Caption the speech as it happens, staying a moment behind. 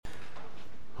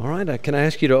All right, can I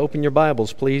ask you to open your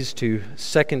Bibles, please, to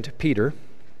 2 Peter.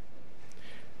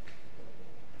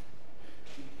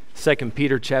 2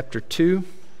 Peter chapter 2,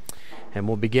 and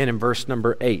we'll begin in verse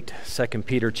number 8. 2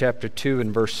 Peter chapter 2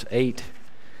 and verse 8.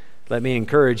 Let me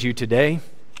encourage you today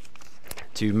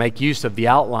to make use of the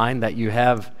outline that you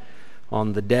have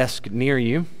on the desk near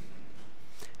you.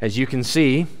 As you can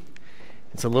see,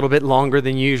 it's a little bit longer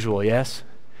than usual, yes?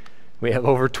 We have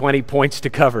over 20 points to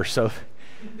cover, so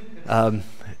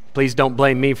please don't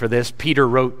blame me for this. Peter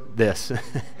wrote this.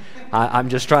 I'm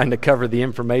just trying to cover the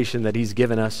information that he's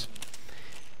given us.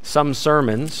 Some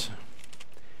sermons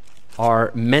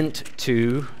are meant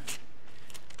to,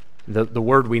 the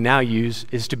word we now use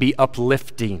is to be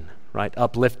uplifting, right?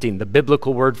 Uplifting. The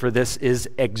biblical word for this is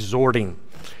exhorting.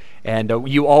 And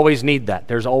you always need that.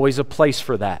 There's always a place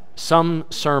for that. Some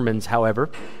sermons, however,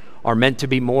 are meant to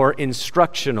be more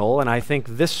instructional, and I think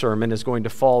this sermon is going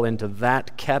to fall into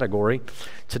that category.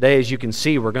 Today, as you can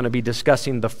see, we're going to be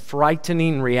discussing the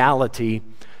frightening reality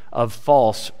of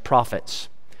false prophets.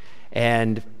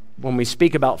 And when we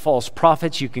speak about false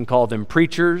prophets, you can call them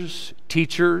preachers,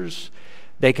 teachers.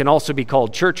 They can also be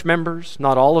called church members.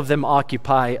 Not all of them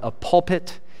occupy a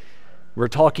pulpit. We're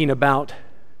talking about...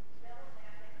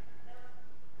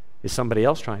 Is somebody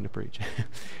else trying to preach?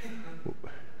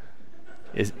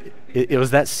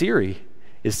 Was that Siri?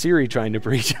 Is Siri trying to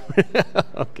preach?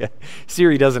 Okay.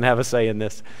 Siri doesn't have a say in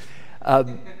this.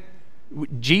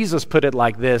 Jesus put it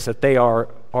like this, that they are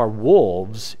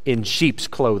wolves in sheep's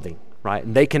clothing, right?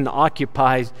 And they can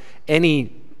occupy any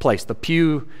place, the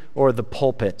pew or the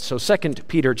pulpit. So 2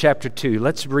 Peter chapter 2,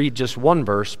 let's read just one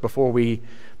verse before we,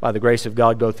 by the grace of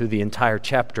God, go through the entire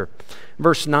chapter.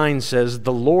 Verse 9 says,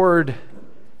 "The Lord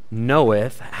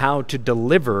knoweth how to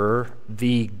deliver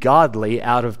the godly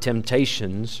out of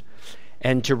temptations,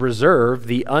 and to reserve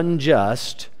the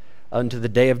unjust unto the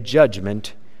day of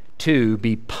judgment to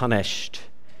be punished."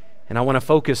 And I want to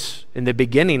focus in the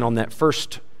beginning on that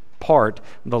first part.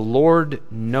 The Lord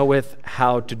knoweth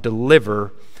how to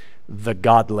deliver the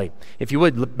godly. If you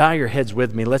would, bow your heads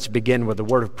with me. Let's begin with a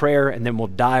word of prayer, and then we'll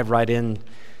dive right in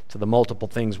to the multiple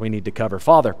things we need to cover.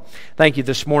 Father, thank you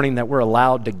this morning that we're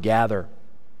allowed to gather.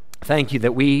 Thank you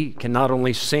that we can not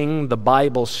only sing the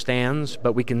Bible stands,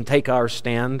 but we can take our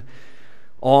stand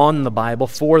on the Bible,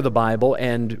 for the Bible,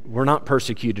 and we're not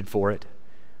persecuted for it.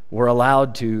 We're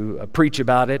allowed to preach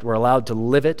about it. We're allowed to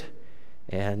live it.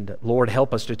 And Lord,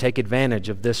 help us to take advantage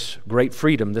of this great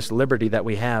freedom, this liberty that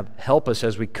we have. Help us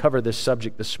as we cover this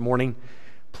subject this morning.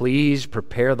 Please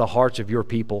prepare the hearts of your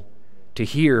people to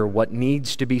hear what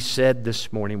needs to be said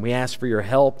this morning. We ask for your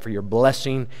help, for your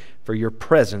blessing, for your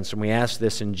presence, and we ask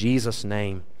this in Jesus'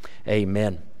 name.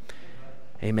 Amen.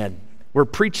 Amen. We're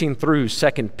preaching through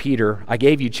 2 Peter. I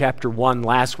gave you chapter 1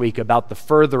 last week about the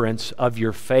furtherance of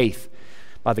your faith.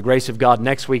 By the grace of God,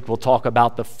 next week we'll talk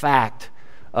about the fact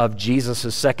of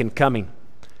Jesus' second coming.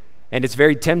 And it's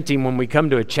very tempting when we come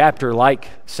to a chapter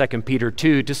like 2 Peter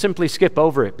 2 to simply skip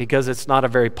over it because it's not a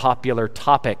very popular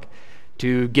topic,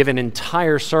 to give an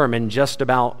entire sermon just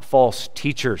about false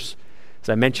teachers. As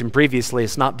I mentioned previously,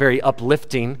 it's not very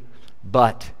uplifting,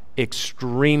 but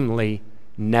extremely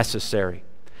necessary.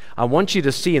 I want you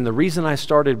to see, and the reason I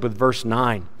started with verse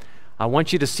 9, I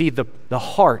want you to see the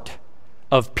heart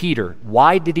of Peter.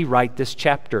 Why did he write this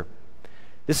chapter?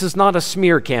 This is not a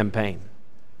smear campaign.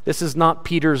 This is not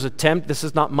Peter's attempt. This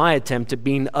is not my attempt at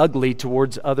being ugly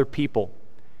towards other people.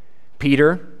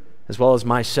 Peter, as well as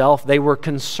myself, he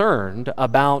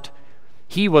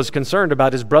was concerned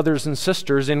about his brothers and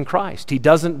sisters in Christ. He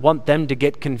doesn't want them to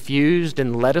get confused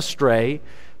and led astray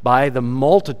by the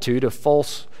multitude of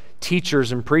false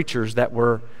teachers and preachers that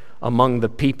were among the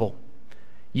people.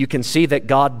 You can see that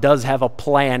God does have a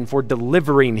plan for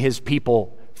delivering his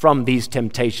people from these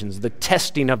temptations, the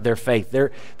testing of their faith.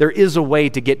 There is a way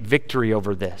to get victory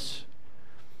over this.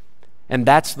 And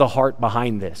that's the heart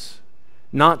behind this.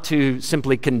 Not to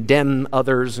simply condemn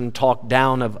others and talk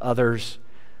down of others,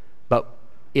 but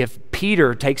if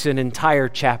Peter takes an entire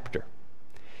chapter,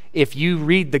 if you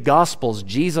read the Gospels,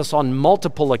 Jesus on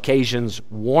multiple occasions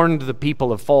warned the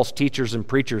people of false teachers and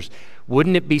preachers.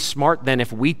 Wouldn't it be smart then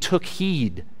if we took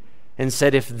heed and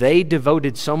said if they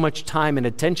devoted so much time and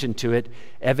attention to it,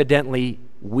 evidently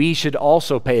we should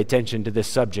also pay attention to this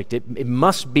subject. It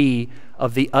must be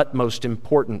of the utmost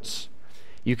importance.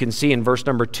 You can see in verse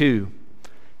number 2,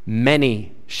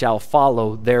 many shall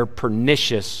follow their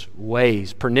pernicious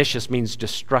ways. Pernicious means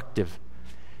destructive.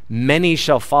 Many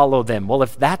shall follow them. Well,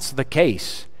 if that's the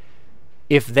case,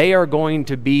 if they are going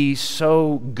to be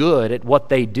so good at what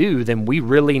they do, then we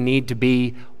really need to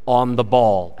be on the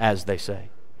ball, as they say.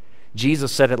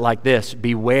 Jesus said it like this: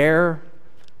 beware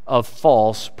of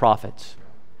false prophets.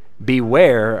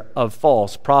 Beware of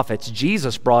false prophets.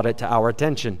 Jesus brought it to our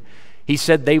attention. He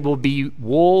said they will be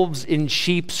wolves in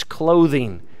sheep's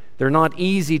clothing. They're not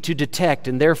easy to detect,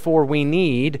 and therefore we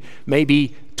need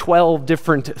maybe 12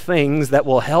 different things that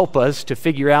will help us to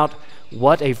figure out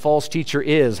what a false teacher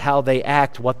is, how they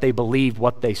act, what they believe,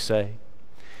 what they say.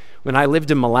 When I lived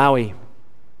in Malawi,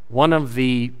 one of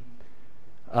the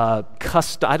I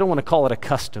don't want to call it a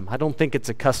custom. I don't think it's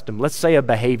a custom. Let's say a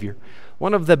behavior.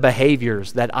 One of the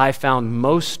behaviors that I found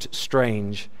most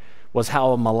strange was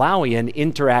how a Malawian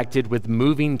interacted with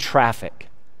moving traffic.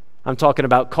 I'm talking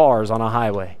about cars on a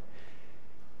highway.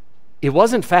 It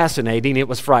wasn't fascinating, it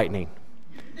was frightening.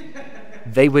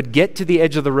 They would get to the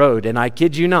edge of the road, and I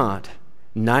kid you not,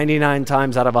 99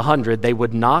 times out of 100, they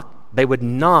would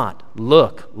not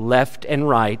look left and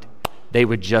right, they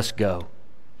would just go.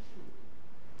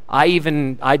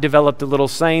 I developed a little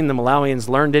saying, the Malawians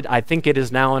learned it. I think it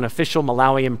is now an official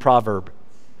Malawian proverb.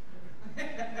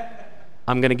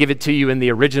 I'm going to give it to you in the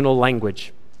original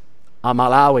language.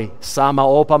 Amalawi, sama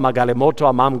opa magalemoto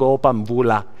amamgo opa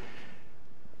mvula.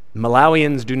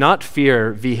 Malawians do not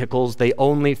fear vehicles, they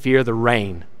only fear the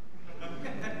rain.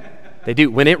 They do.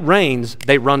 When it rains,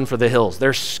 they run for the hills.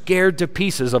 They're scared to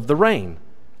pieces of the rain.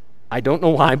 I don't know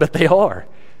why, but they are.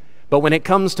 But when it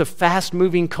comes to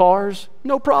fast-moving cars,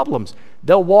 no problems.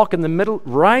 They'll walk in the middle,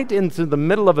 right into the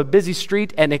middle of a busy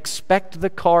street and expect the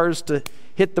cars to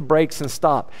hit the brakes and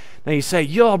stop. Now you say,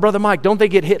 yo, Brother Mike, don't they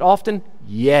get hit often?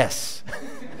 Yes.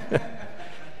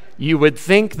 You would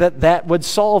think that that would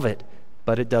solve it,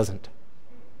 but it doesn't.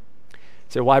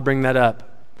 So why bring that up?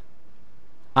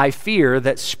 I fear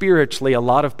that spiritually a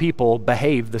lot of people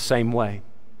behave the same way.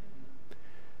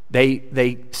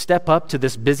 They step up to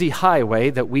this busy highway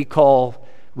that we call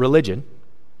religion,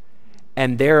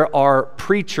 and there are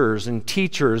preachers and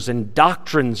teachers and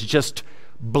doctrines just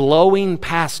blowing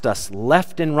past us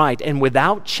left and right, and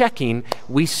without checking,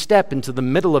 we step into the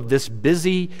middle of this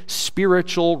busy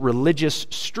spiritual religious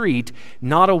street,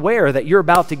 not aware that you're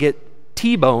about to get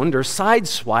T-boned or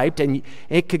sideswiped, and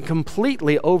it can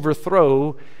completely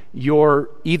overthrow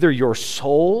either your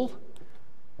soul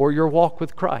or your walk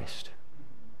with Christ.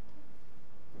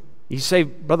 You say,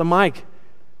 Brother Mike,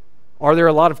 are there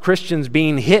a lot of Christians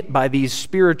being hit by these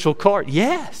spiritual cars?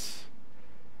 Yes.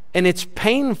 And it's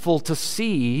painful to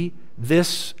see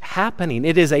this happening.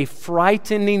 It is a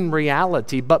frightening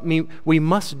reality, but we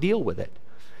must deal with it.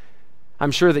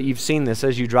 I'm sure that you've seen this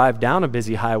as you drive down a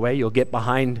busy highway. You'll get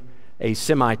behind a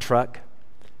semi-truck,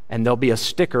 and there'll be a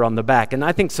sticker on the back. And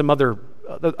I think some other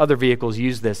vehicles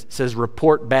use this. It says,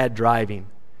 report bad driving.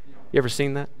 You ever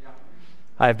seen that?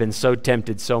 I have been so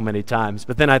tempted so many times,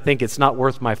 but then I think it's not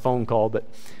worth my phone call, but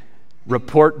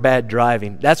report bad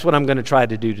driving. That's what I'm going to try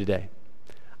to do today.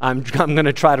 I'm going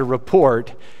to try to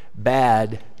report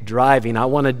bad driving. I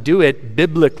want to do it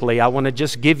biblically. I want to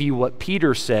just give you what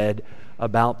Peter said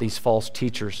about these false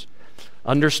teachers.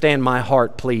 Understand my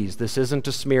heart, please. This isn't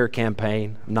a smear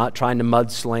campaign. I'm not trying to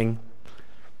mudsling.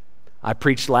 I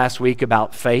preached last week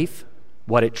about faith,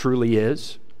 what it truly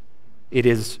is. It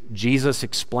is Jesus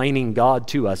explaining God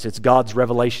to us. It's God's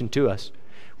revelation to us.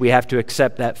 We have to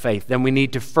accept that faith. Then we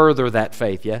need to further that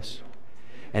faith, yes?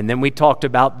 And then we talked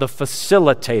about the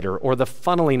facilitator or the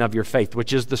funneling of your faith,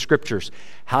 which is the Scriptures.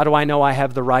 How do I know I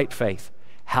have the right faith?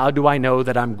 How do I know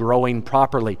that I'm growing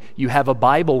properly? You have a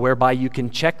Bible whereby you can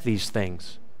check these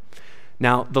things.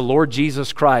 Now, the Lord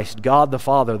Jesus Christ, God the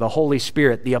Father, the Holy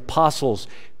Spirit, the apostles,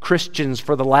 Christians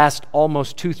for the last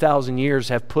almost 2,000 years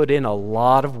have put in a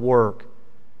lot of work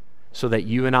so that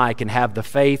you and I can have the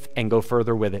faith and go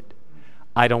further with it.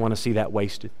 I don't want to see that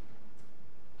wasted.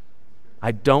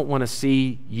 I don't want to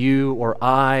see you or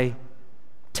I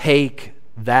take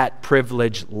that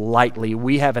privilege lightly.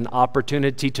 We have an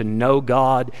opportunity to know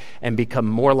God and become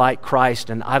more like Christ,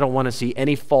 and I don't want to see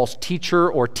any false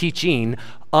teacher or teaching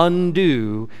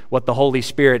undo what the Holy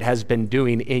Spirit has been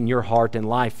doing in your heart and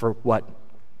life for what?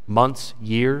 Months,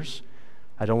 years?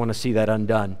 I don't want to see that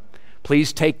undone.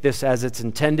 Please take this as it's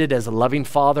intended, as a loving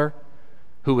father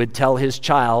who would tell his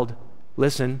child,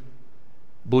 listen,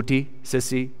 Buti,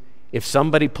 Sissy, if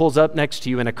somebody pulls up next to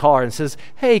you in a car and says,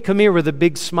 hey, come here with a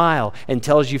big smile, and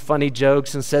tells you funny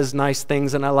jokes and says nice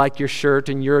things, and I like your shirt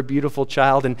and you're a beautiful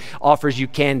child, and offers you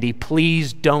candy,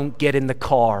 please don't get in the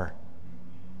car.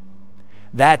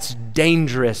 That's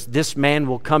dangerous. This man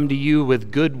will come to you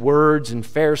with good words and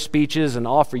fair speeches and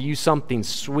offer you something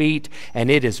sweet,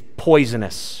 and it is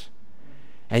poisonous.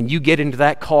 And you get into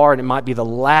that car, and it might be the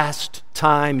last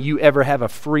time you ever have a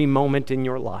free moment in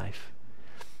your life.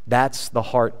 That's the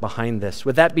heart behind this.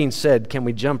 With that being said, can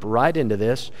we jump right into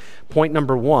this? Point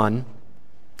number one,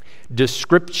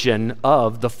 description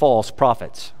of the false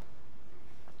prophets.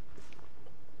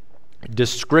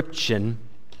 Description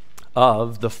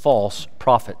of the false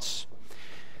prophets.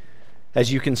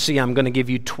 As you can see, I'm going to give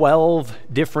you 12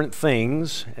 different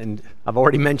things, and I've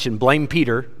already mentioned, blame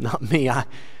Peter, not me.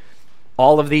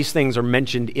 All of these things are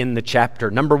mentioned in the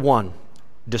chapter. Number one,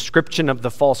 description of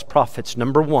the false prophets.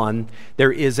 Number one,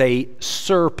 there is a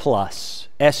surplus,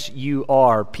 S-U-R-P-L-U-S,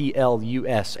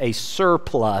 a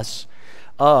surplus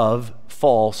of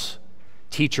false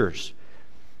teachers.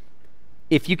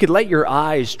 If you could let your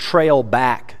eyes trail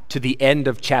back to the end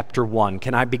of chapter 1,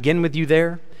 can I begin with you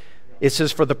there? It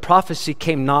says, "For the prophecy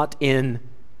came not in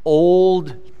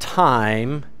old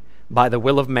time by the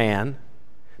will of man,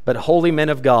 but holy men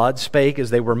of God spake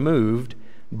as they were moved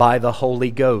by the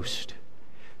Holy Ghost."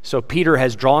 So Peter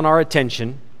has drawn our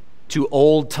attention to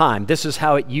old time. This is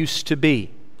how it used to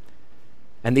be.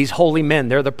 And these holy men,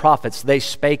 they're the prophets. They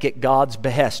spake at God's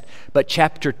behest. But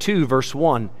chapter 2, verse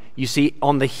 1, you see,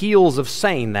 on the heels of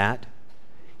saying that,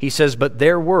 he says, "But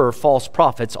there were false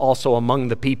prophets also among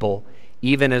the people,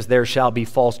 even as there shall be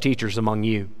false teachers among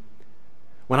you."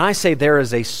 When I say there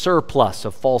is a surplus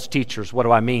of false teachers, what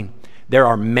do I mean? There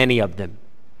are many of them.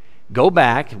 Go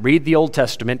back, read the Old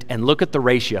Testament, and look at the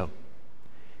ratio.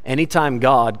 Anytime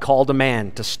God called a man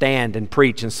to stand and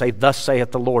preach and say, "Thus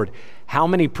saith the Lord," how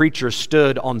many preachers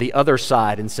stood on the other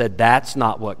side and said, "That's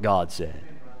not what God said"?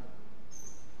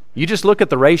 You just look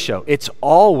at the ratio. It's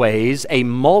always a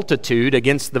multitude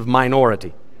against the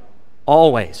minority.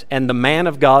 Always. And the man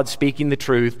of God speaking the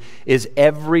truth is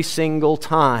every single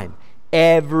time,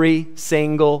 he's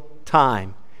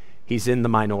in the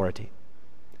minority.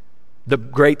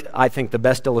 I think the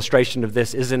best illustration of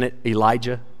this, isn't it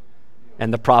Elijah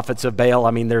and the prophets of Baal?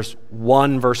 I mean, there's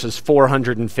 1 versus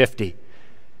 450.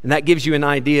 And that gives you an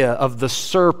idea of the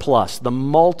surplus, the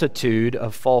multitude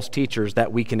of false teachers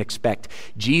that we can expect.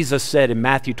 Jesus said in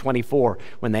Matthew 24,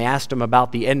 when they asked him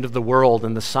about the end of the world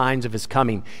and the signs of his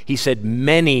coming, he said,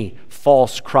 many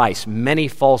false Christs, many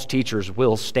false teachers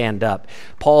will stand up.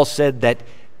 Paul said that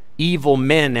evil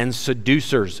men and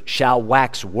seducers shall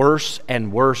wax worse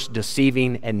and worse,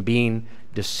 deceiving and being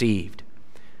deceived.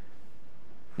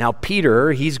 Now,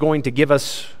 Peter, he's going to give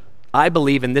us, I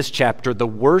believe in this chapter, the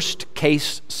worst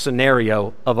case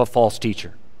scenario of a false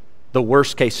teacher. The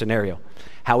worst case scenario.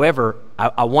 However,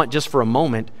 I want just for a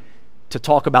moment to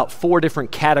talk about 4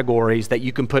 different categories that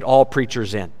you can put all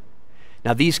preachers in.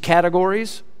 Now, these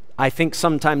categories, I think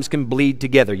sometimes can bleed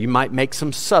together. You might make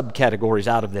some subcategories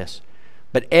out of this.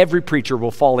 But every preacher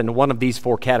will fall into one of these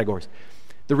 4 categories.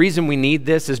 The reason we need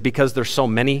this is because there's so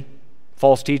many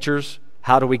false teachers.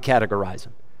 How do we categorize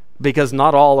them? Because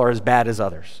not all are as bad as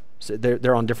others. So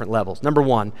they're on different levels. Number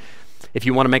 1, if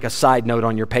you want to make a side note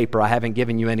on your paper, I haven't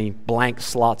given you any blank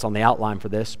slots on the outline for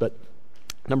this, but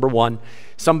number 1,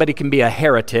 somebody can be a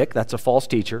heretic, that's a false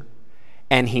teacher,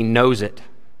 and he knows it,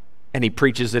 and he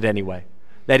preaches it anyway.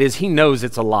 That is, he knows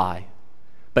it's a lie.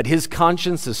 But his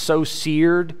conscience is so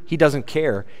seared, he doesn't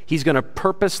care. He's going to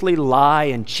purposely lie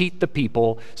and cheat the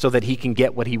people so that he can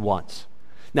get what he wants.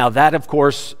 Now that, of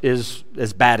course, is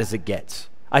as bad as it gets.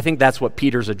 I think that's what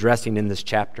Peter's addressing in this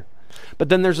chapter. But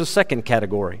then there's a second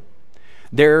category.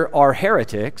 There are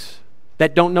heretics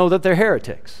that don't know that they're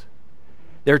heretics.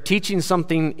 They're teaching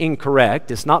something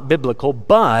incorrect. It's not biblical,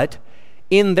 but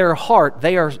in their heart,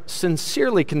 they are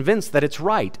sincerely convinced that it's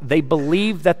right. They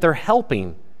believe that they're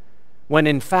helping, when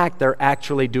in fact they're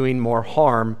actually doing more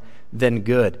harm than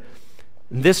good.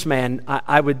 This man,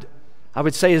 I would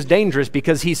say, is dangerous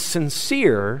because he's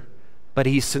sincere, but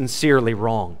he's sincerely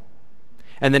wrong.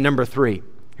 And then number 3,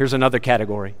 here's another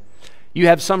category. You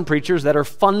have some preachers that are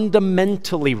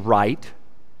fundamentally right,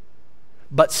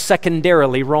 but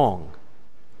secondarily wrong.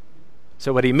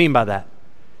 So what do you mean by that?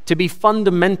 To be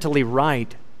fundamentally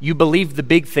right, you believe the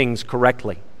big things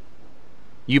correctly.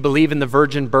 You believe in the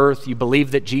virgin birth. You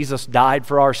believe that Jesus died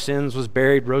for our sins, was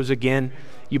buried, rose again.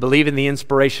 You believe in the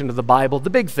inspiration of the Bible, the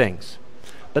big things.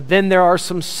 But then there are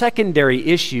some secondary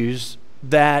issues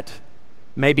that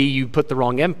maybe you put the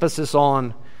wrong emphasis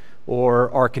on or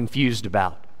are confused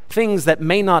about. Things that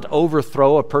may not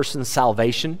overthrow a person's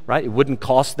salvation, right? It wouldn't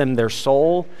cost them their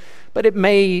soul, but it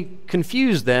may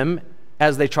confuse them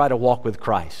as they try to walk with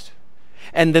Christ.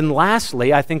 And then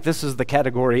lastly, I think this is the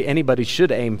category anybody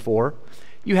should aim for.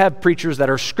 You have preachers that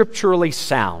are scripturally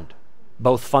sound,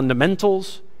 both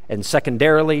fundamentals and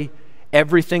secondarily.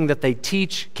 Everything that they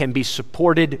teach can be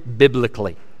supported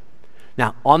biblically.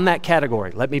 Now, on that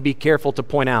category, let me be careful to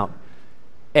point out,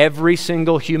 every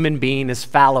single human being is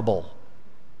fallible.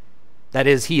 That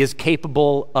is, he is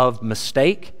capable of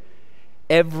mistake.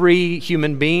 Every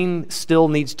human being still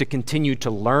needs to continue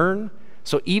to learn,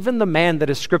 So even the man that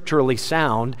is scripturally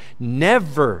sound,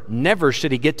 never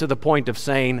should he get to the point of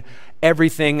saying,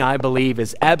 everything I believe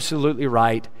is absolutely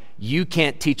right. You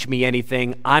can't teach me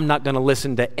anything. I'm not going to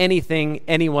listen to anything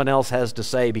anyone else has to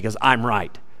say because I'm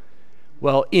right.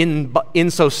 Well, in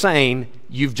so saying,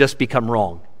 you've just become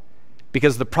wrong.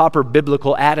 Because the proper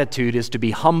biblical attitude is to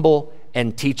be humble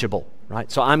and teachable, right?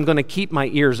 So I'm going to keep my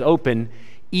ears open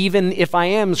even if I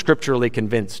am scripturally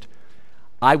convinced.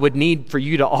 I would need for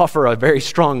you to offer a very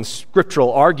strong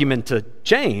scriptural argument to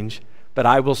change, but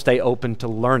I will stay open to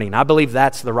learning. I believe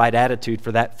that's the right attitude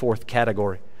for that fourth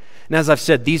category. And as I've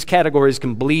said, these categories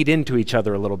can bleed into each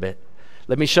other a little bit.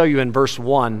 Let me show you in verse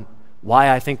 1 why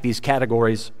I think these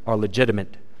categories are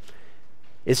legitimate.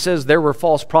 It says, there were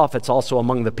false prophets also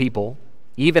among the people,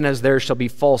 even as there shall be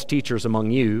false teachers among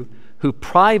you, who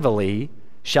privately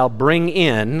shall bring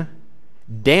in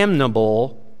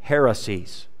damnable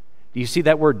heresies. Do you see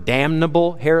that word,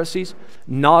 damnable heresies?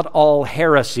 Not all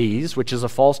heresies, which is a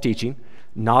false teaching,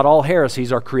 not all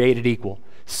heresies are created equal.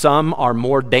 Some are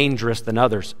more dangerous than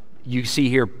others. You see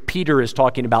here, Peter is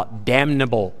talking about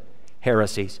damnable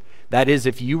heresies. That is,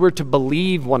 if you were to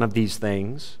believe one of these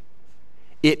things,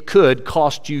 it could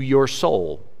cost you your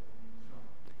soul.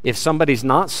 If somebody's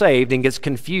not saved and gets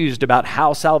confused about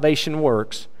how salvation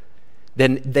works,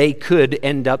 then they could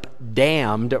end up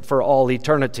damned for all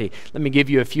eternity. Let me give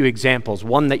you a few examples.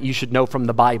 One that you should know from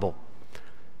the Bible.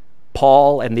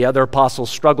 Paul and the other apostles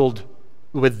struggled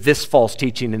with this false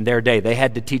teaching in their day. They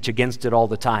had to teach against it all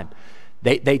the time.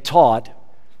 They taught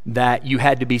that you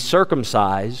had to be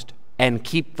circumcised and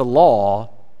keep the law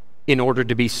in order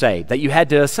to be saved, that you had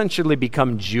to essentially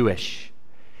become Jewish.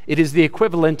 It is the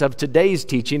equivalent of today's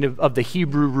teaching of the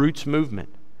Hebrew roots movement.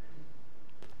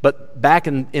 But back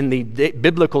in the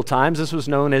biblical times, this was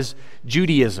known as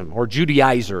Judaism or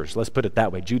Judaizers. Let's put it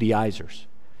that way, Judaizers.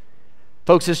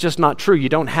 Folks, it's just not true. You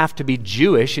don't have to be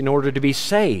Jewish in order to be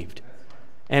saved.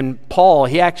 And Paul,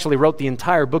 he actually wrote the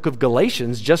entire book of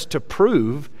Galatians just to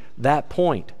prove that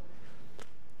point.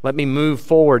 Let me move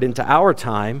forward into our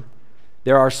time.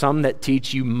 There are some that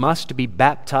teach you must be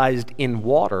baptized in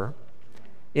water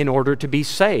in order to be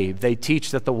saved. They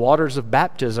teach that the waters of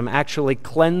baptism actually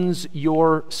cleanse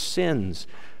your sins.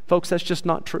 Folks, that's just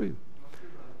not true.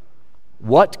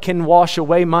 What can wash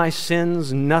away my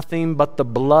sins? Nothing but the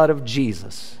blood of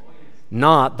Jesus,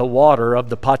 not the water of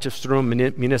the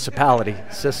Potchefstroom municipality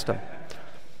system.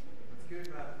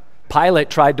 Pilate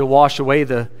tried to wash away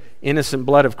the innocent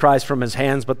blood of Christ from his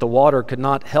hands, but the water could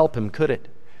not help him, could it?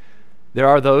 There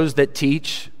are those that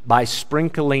teach by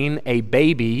sprinkling a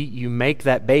baby, you make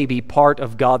that baby part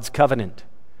of God's covenant.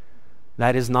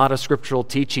 That is not a scriptural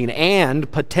teaching.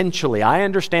 And potentially, I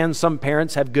understand some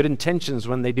parents have good intentions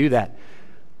when they do that.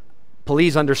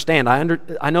 Please understand,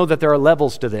 I know that there are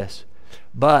levels to this.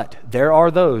 But there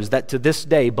are those that to this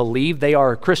day believe they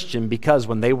are a Christian because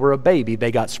when they were a baby,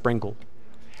 they got sprinkled.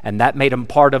 And that made them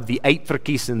part of the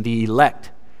Uitverkiesen, the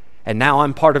elect. And now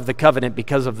I'm part of the covenant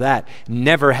because of that.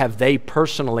 Never have they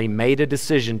personally made a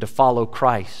decision to follow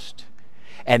Christ.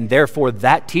 And therefore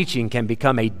that teaching can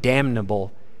become a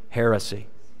damnable heresy.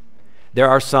 There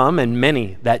are some and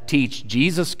many that teach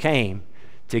Jesus came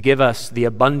to give us the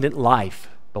abundant life.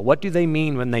 But what do they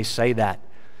mean when they say that?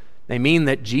 They mean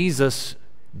that Jesus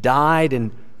died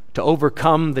and to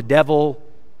overcome the devil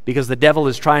because the devil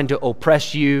is trying to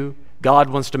oppress you. God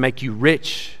wants to make you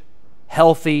rich,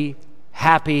 healthy,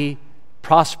 happy,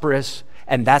 prosperous,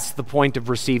 and that's the point of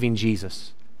receiving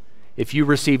Jesus. If you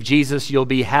receive Jesus, you'll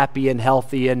be happy and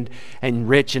healthy and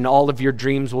rich, and all of your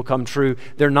dreams will come true.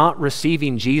 They're not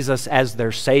receiving Jesus as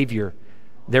their Savior.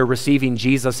 They're receiving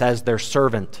Jesus as their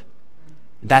servant.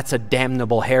 That's a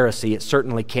damnable heresy. It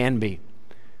certainly can be.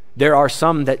 There are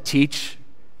some that teach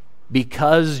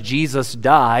because Jesus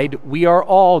died, we are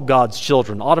all God's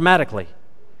children automatically.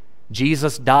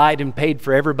 Jesus died and paid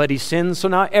for everybody's sins, so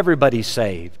now everybody's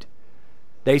saved.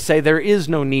 They say there is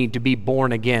no need to be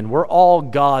born again. We're all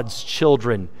God's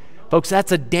children. Folks,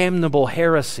 that's a damnable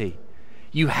heresy.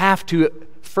 You have to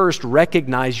first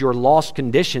recognize your lost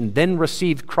condition, then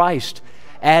receive Christ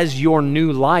as your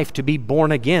new life to be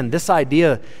born again. This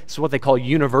idea is what they call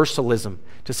universalism,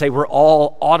 to say we're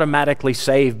all automatically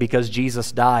saved because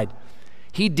Jesus died.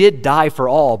 He did die for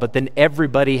all, but then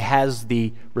everybody has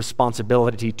the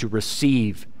responsibility to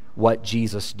receive what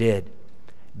Jesus did.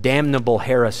 Damnable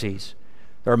heresies.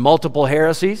 There are multiple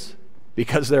heresies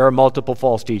because there are multiple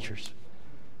false teachers.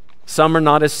 Some are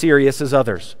not as serious as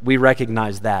others. We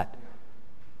recognize that.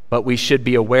 But we should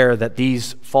be aware that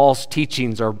these false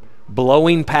teachings are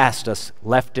blowing past us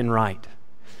left and right.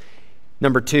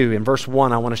 Number 2, in verse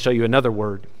 1, I want to show you another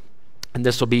word. And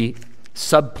this will be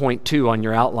subpoint 2 on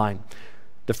your outline.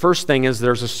 The first thing is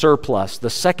there's a surplus. The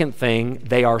second thing,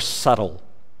 they are subtle.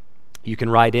 You can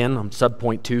write in on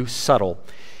subpoint 2, subtle.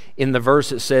 In the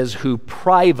verse it says, who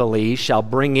privily shall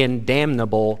bring in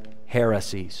damnable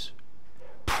heresies.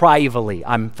 Privily.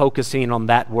 I'm focusing on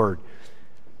that word.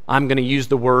 I'm going to use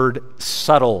the word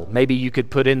subtle. Maybe you could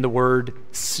put in the word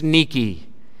sneaky.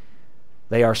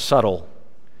 They are subtle.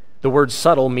 The word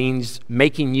subtle means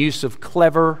making use of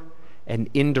clever and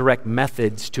indirect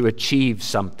methods to achieve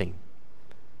something.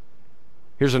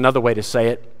 Here's another way to say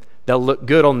it. They'll look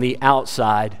good on the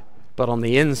outside, but on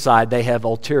the inside they have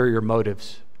ulterior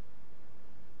motives.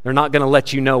 They're not going to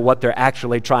let you know what they're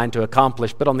actually trying to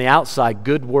accomplish, but on the outside,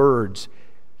 good words,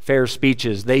 fair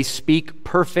speeches. They speak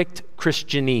perfect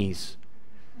Christianese.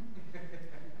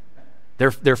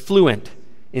 They're fluent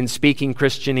in speaking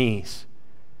Christianese.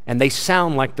 And they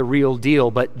sound like the real deal,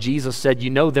 but Jesus said,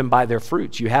 you know them by their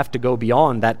fruits. You have to go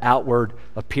beyond that outward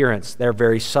appearance. They're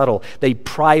very subtle. They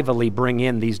privately bring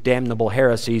in these damnable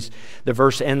heresies. The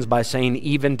verse ends by saying,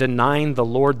 even denying the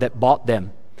Lord that bought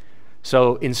them.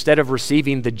 So instead of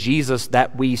receiving the Jesus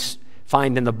that we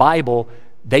find in the Bible,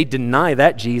 they deny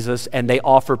that Jesus and they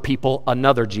offer people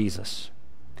another Jesus.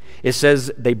 It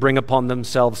says they bring upon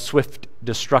themselves swift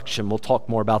destruction. We'll talk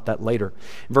more about that later.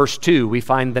 Verse 2, we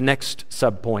find the next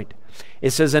subpoint.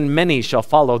 It says, and many shall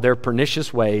follow their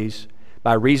pernicious ways,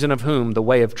 by reason of whom the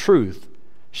way of truth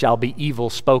shall be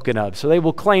evil spoken of. So they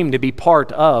will claim to be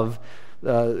part of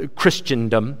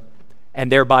Christendom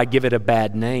and thereby give it a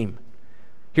bad name.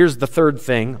 Here's the third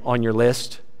thing on your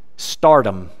list,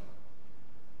 stardom.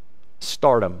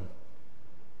 Stardom.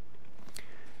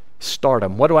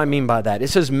 Stardom. What do I mean by that? It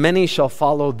says, many shall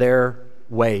follow their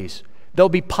ways. They'll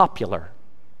be popular.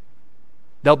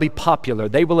 They'll be popular.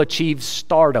 They will achieve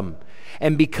stardom.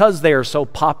 And because they are so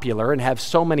popular and have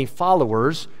so many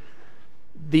followers,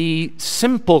 the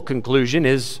simple conclusion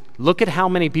is, look at how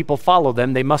many people follow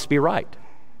them. They must be right.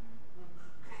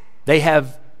 They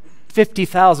have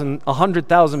 50,000,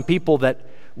 100,000 people that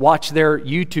watch their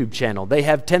YouTube channel. They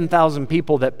have 10,000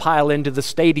 people that pile into the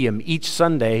stadium each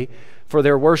Sunday for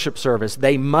their worship service.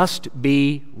 They must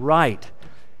be right.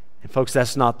 And folks,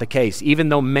 that's not the case. Even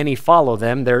though many follow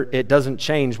them, it doesn't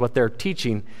change what they're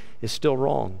teaching is still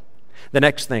wrong. The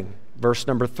next thing, verse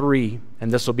number 3,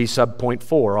 and this will be subpoint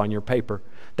 4 on your paper.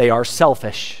 They are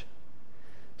selfish.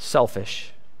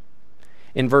 Selfish.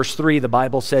 In verse 3, the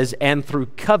Bible says, and through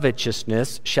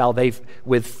covetousness shall they,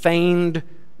 with feigned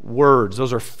words,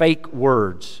 those are fake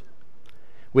words,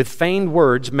 with feigned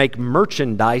words make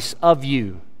merchandise of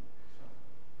you.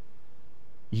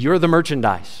 You're the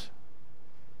merchandise.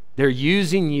 They're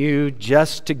using you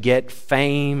just to get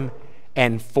fame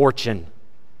and fortune.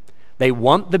 They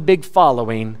want the big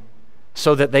following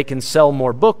so that they can sell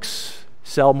more books,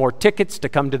 sell more tickets to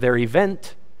come to their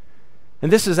event.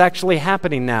 And this is actually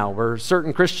happening now, where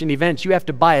certain Christian events, you have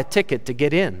to buy a ticket to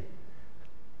get in.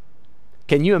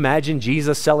 Can you imagine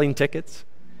Jesus selling tickets?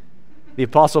 The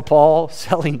Apostle Paul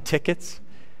selling tickets?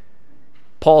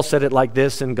 Paul said it like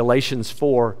this in Galatians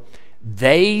 4.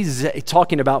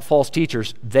 Talking about false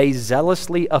teachers, they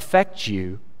zealously affect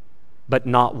you, but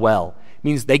not well. It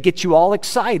means they get you all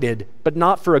excited, but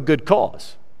not for a good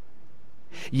cause.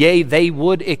 Yea, they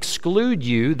would exclude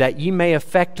you that ye may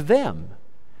affect them.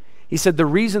 He said the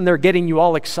reason they're getting you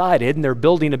all excited and they're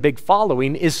building a big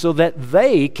following is so that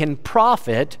they can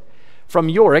profit from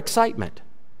your excitement.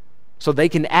 So they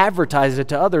can advertise it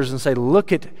to others and say,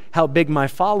 look at how big my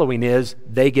following is.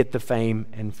 They get the fame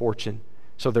and fortune.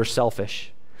 So they're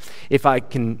selfish. If I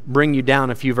can bring you down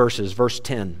a few verses, verse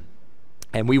 10,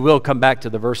 and we will come back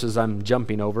to the verses I'm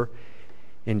jumping over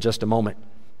in just a moment.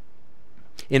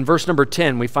 In verse number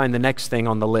 10, we find the next thing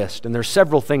on the list, and there's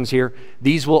several things here.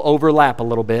 These will overlap a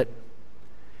little bit.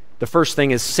 The first thing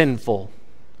is sinful.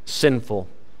 Sinful.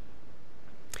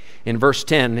 In verse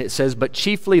 10, it says, but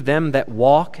chiefly them that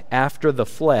walk after the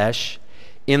flesh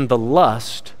in the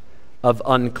lust of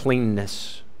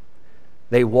uncleanness.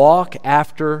 They walk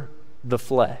after the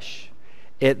flesh.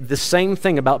 The same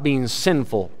thing about being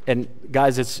sinful. And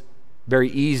guys, it's very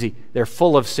easy. They're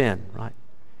full of sin, right?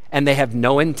 And they have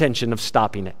no intention of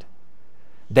stopping it.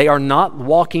 They are not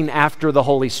walking after the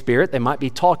Holy Spirit. They might be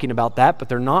talking about that, but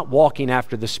they're not walking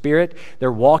after the Spirit.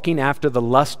 They're walking after the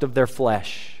lust of their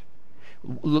flesh.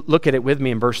 Look at it with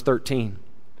me in verse 13.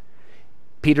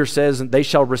 Peter says, they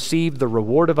shall receive the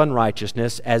reward of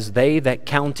unrighteousness as they that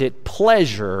count it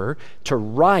pleasure to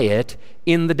riot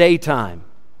in the daytime.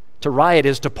 To riot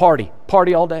is to party.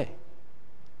 Party all day.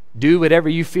 Do whatever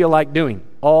you feel like doing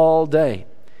all day.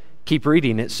 Keep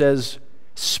reading. It says,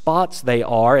 spots they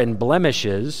are and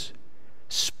blemishes,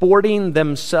 sporting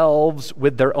themselves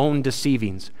with their own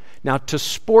deceivings. Now, to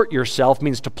sport yourself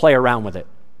means to play around with it.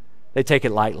 They take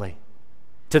it lightly.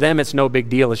 To them, it's no big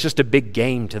deal. It's just a big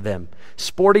game to them.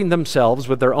 Sporting themselves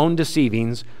with their own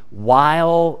deceivings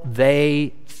while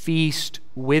they feast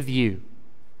with you.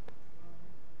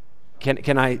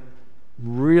 Can I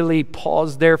really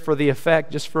pause there for the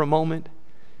effect just for a moment?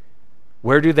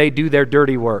 Where do they do their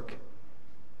dirty work?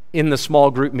 In the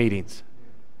small group meetings.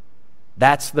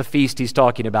 That's the feast he's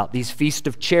talking about. These feasts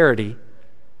of charity.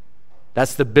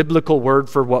 That's the biblical word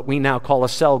for what we now call a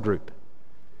cell group.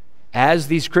 As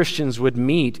these Christians would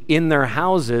meet in their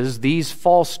houses, these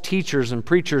false teachers and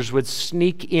preachers would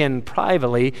sneak in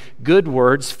privately good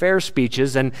words, fair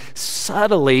speeches, and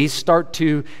subtly start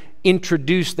to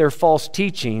introduce their false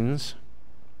teachings.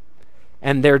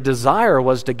 And their desire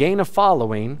was to gain a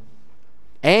following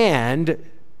and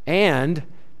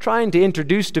trying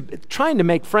to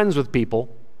make friends with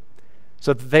people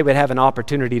so that they would have an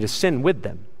opportunity to sin with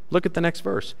them. Look at the next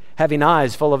verse. Having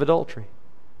eyes full of adultery.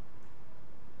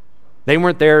 They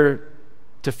weren't there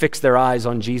to fix their eyes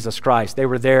on Jesus Christ. They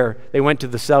went to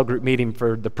the cell group meeting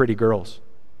for the pretty girls.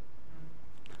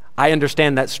 I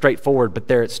understand that's straightforward, but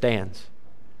there it stands.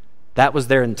 That was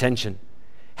their intention.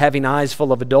 Having eyes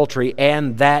full of adultery,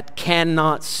 and that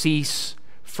cannot cease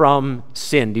from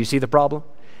sin. Do you see the problem?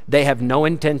 They have no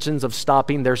intentions of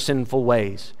stopping their sinful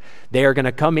ways. They are going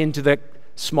to come into the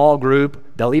small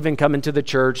group, they'll even come into the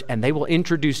church, and they will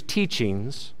introduce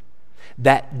teachings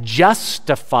that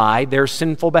justify their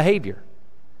sinful behavior,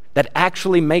 that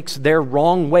actually makes their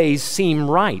wrong ways seem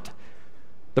right.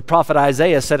 The prophet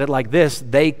Isaiah said it like this: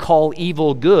 they call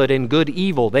evil good and good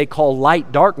evil. They call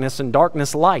light darkness and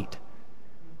darkness light.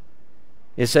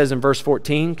 It says in verse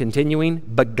 14, continuing,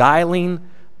 beguiling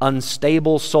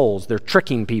unstable souls. They're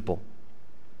tricking people.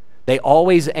 They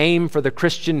always aim for the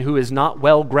Christian who is not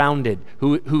well grounded,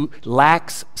 who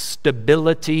lacks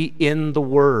stability in the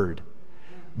Word.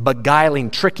 Beguiling,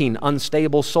 tricking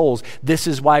unstable souls. This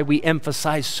is why we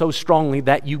emphasize so strongly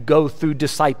that you go through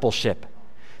discipleship,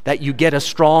 that you get a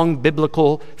strong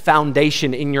biblical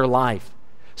foundation in your life,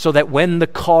 so that when the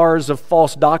cars of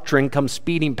false doctrine come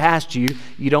speeding past you,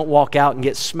 you don't walk out and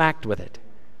get smacked with it.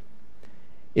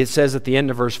 It says at the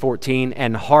end of verse 14,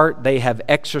 and heart they have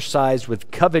exercised with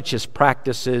covetous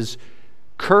practices,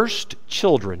 cursed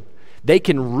children. They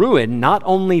can ruin not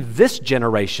only this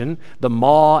generation, the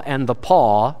ma and the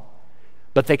pa,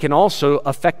 but they can also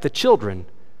affect the children.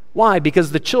 Why?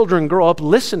 Because the children grow up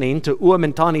listening to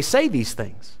Uamintani say these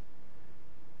things.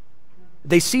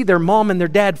 They see their mom and their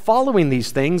dad following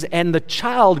these things, and the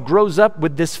child grows up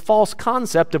with this false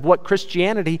concept of what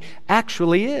Christianity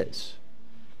actually is.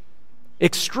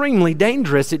 Extremely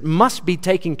dangerous. It must be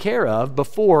taken care of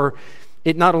before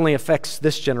it not only affects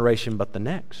this generation, but the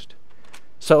next.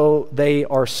 So they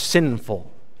are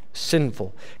sinful.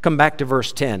 Come back to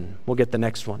verse 10. We'll get the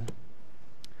next one.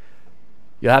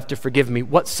 You'll have to forgive me.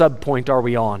 What subpoint are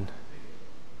we on?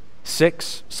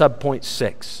 6, subpoint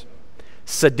 6.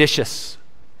 Seditious.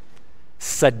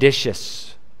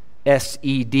 S-E-D-I-T-I-O-U-S.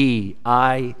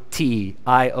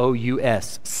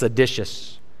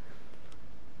 Seditious.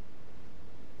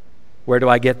 Where do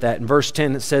I get that? In verse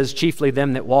 10 it says, chiefly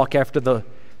them that walk after the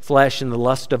flesh and the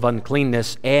lust of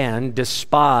uncleanness, and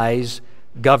despise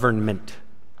government.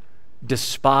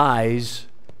 Despise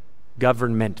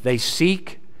government. They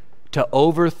seek to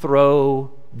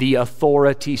overthrow the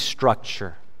authority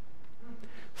structure.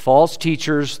 False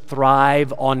teachers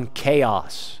thrive on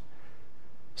chaos.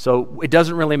 So it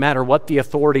doesn't really matter what the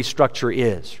authority structure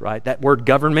is, right? That word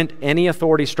government, any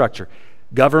authority structure.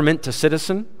 Government to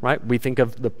citizen, right? We think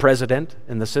of the president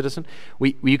and the citizen.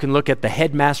 You can look at the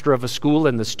headmaster of a school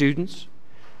and the students.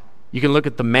 You can look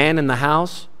at the man in the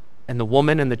house and the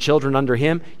woman and the children under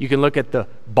him. You can look at the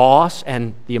boss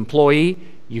and the employee.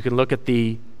 You can look at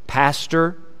the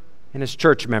pastor and his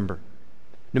church member.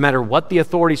 No matter what the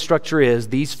authority structure is,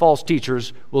 these false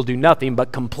teachers will do nothing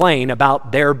but complain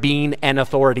about there being an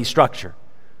authority structure.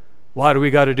 Why do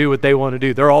we got to do what they want to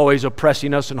do? They're always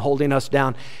oppressing us and holding us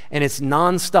down. And it's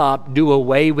nonstop, do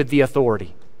away with the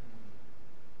authority.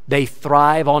 They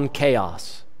thrive on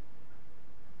chaos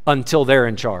until they're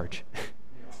in charge.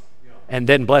 And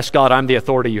then, bless God, I'm the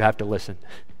authority, you have to listen.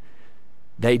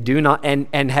 They do not,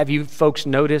 and have you folks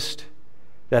noticed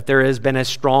that there has been a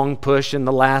strong push in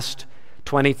the last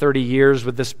 20, 30 years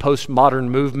with this postmodern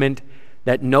movement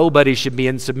that nobody should be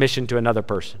in submission to another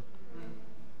person?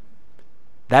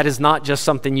 That is not just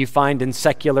something you find in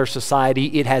secular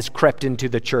society. It has crept into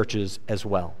the churches as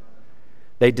well.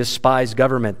 They despise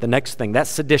government. The next thing, that's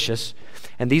seditious,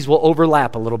 and these will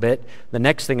overlap a little bit. The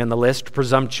next thing on the list,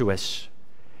 presumptuous.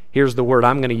 Here's the word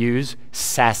I'm going to use,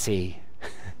 sassy.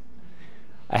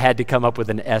 I had to come up with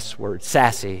an S word.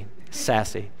 Sassy.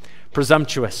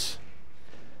 Presumptuous.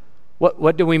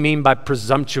 What do we mean by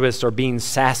presumptuous or being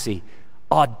sassy?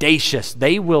 Audacious.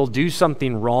 They will do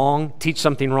something wrong, teach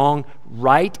something wrong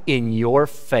right in your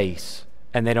face,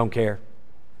 and they don't care.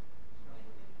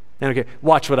 They don't care.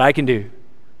 Watch what I can do.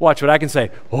 Watch what I can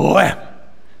say. Wham!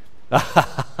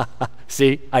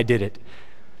 See, I did it.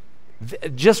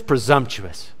 Just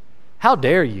presumptuous. How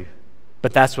dare you?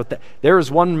 But that's what there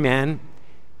was one man,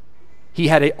 he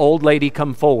had an old lady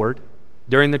come forward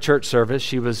during the church service.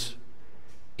 She was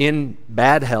in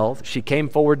bad health. She came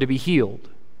forward to be healed.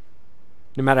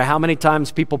 No matter how many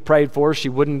times people prayed for her, she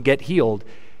wouldn't get healed.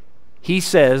 He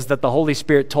says that the Holy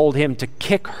Spirit told him to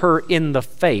kick her in the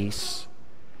face,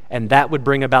 and that would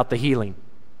bring about the healing.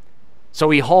 So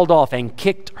he hauled off and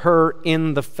kicked her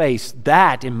in the face.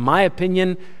 That, in my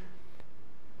opinion,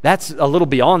 that's a little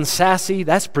beyond sassy.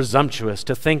 That's presumptuous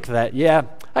to think that, yeah,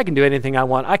 I can do anything I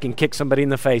want. I can kick somebody in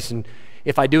the face, and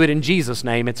if I do it in Jesus'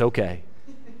 name, it's okay.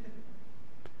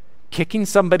 Kicking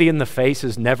somebody in the face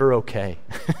is never okay.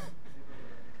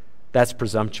 That's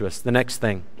presumptuous. The next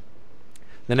thing.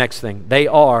 They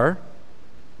are,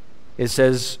 it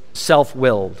says,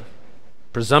 self-willed.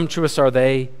 Presumptuous are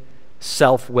they,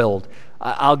 self-willed.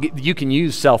 You can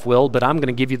use self-willed, but I'm going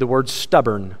to give you the word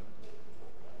stubborn.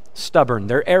 Stubborn.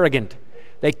 They're arrogant.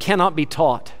 They cannot be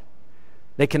taught.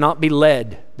 They cannot be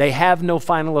led. They have no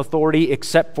final authority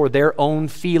except for their own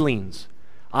feelings.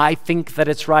 I think that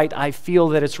it's right. I feel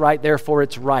that it's right. Therefore,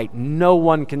 it's right. No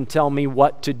one can tell me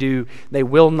what to do. They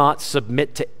will not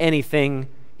submit to anything,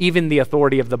 even the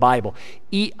authority of the Bible.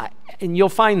 And you'll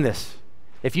find this.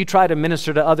 If you try to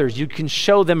minister to others, you can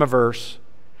show them a verse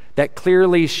that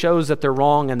clearly shows that they're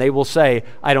wrong, and they will say,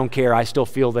 I don't care. I still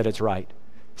feel that it's right.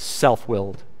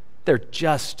 Self-willed. They're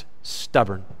just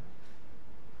stubborn.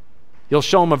 You'll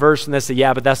show them a verse and they say,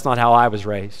 yeah, but that's not how I was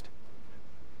raised.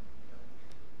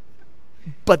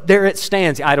 But there it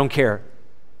stands. I don't care.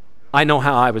 I know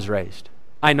how I was raised.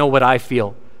 I know what I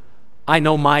feel. I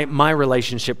know my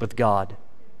relationship with God.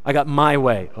 I got my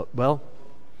way. Well,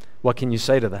 what can you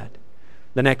say to that?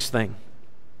 The next thing.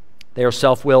 They are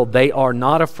self-willed. They are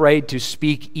not afraid to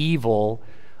speak evil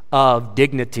of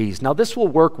dignities. Now, this will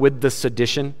work with the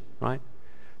sedition, right?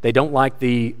 They don't like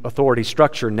the authority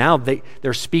structure. Now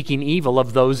they're speaking evil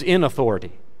of those in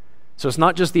authority. So it's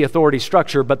not just the authority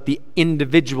structure, but the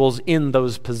individuals in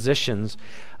those positions.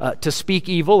 To speak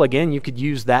evil, again, you could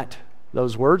use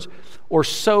those words, or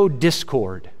sow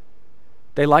discord.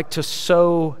 They like to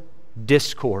sow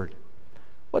discord.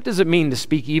 What does it mean to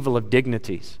speak evil of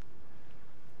dignities?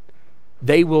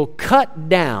 They will cut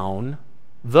down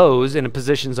those in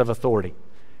positions of authority.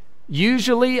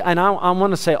 Usually, and I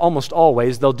want to say almost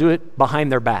always, they'll do it behind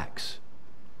their backs.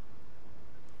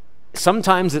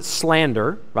 Sometimes it's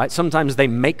slander, right? Sometimes they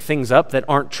make things up that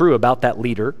aren't true about that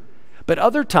leader. But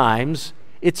other times,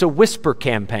 it's a whisper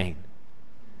campaign.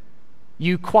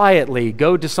 You quietly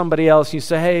go to somebody else and you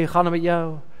say, hey, gaan het met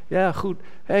jou? Ja, goed.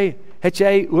 Hey, het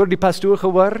jy oor die pastoor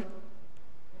gehoor?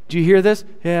 Do you hear this?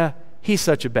 Yeah, he's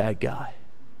such a bad guy.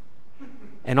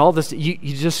 And all this, you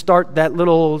just start that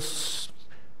little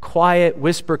quiet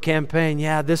whisper campaign.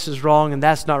 Yeah, this is wrong and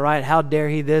that's not right. How dare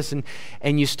he this?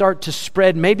 And you start to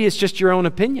spread, maybe it's just your own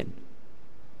opinion.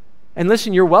 And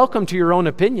listen, you're welcome to your own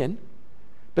opinion.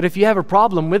 But if you have a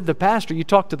problem with the pastor, you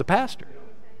talk to the pastor.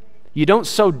 You don't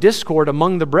sow discord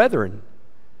among the brethren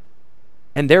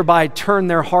and thereby turn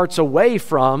their hearts away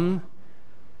from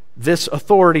this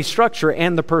authority structure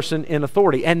and the person in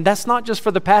authority. And that's not just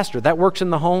for the pastor. That works in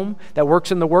the home. That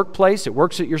works in the workplace. It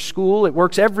works at your school. It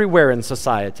works everywhere in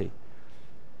society.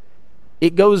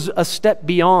 It goes a step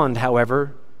beyond,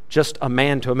 however, just a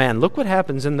man to a man. Look what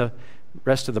happens in the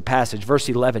rest of the passage. Verse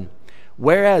 11.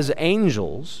 Whereas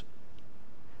angels,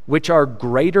 which are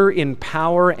greater in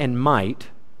power and might,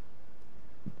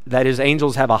 that is,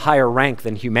 angels have a higher rank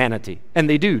than humanity. And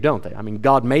they do, don't they? I mean,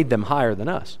 God made them higher than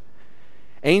us.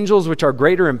 Angels which are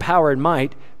greater in power and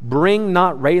might bring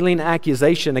not railing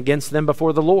accusation against them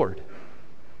before the Lord.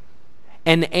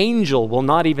 An angel will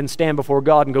not even stand before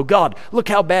God and go, God, look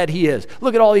how bad he is.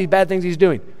 Look at all these bad things he's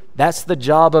doing. That's the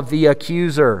job of the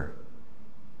accuser.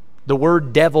 The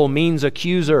word devil means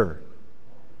accuser.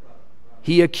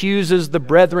 He accuses the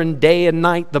brethren day and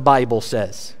night, the Bible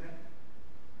says.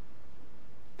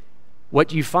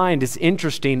 What you find is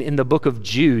interesting in the book of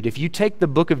Jude. If you take the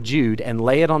book of Jude and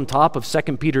lay it on top of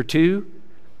 2 Peter 2,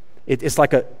 it's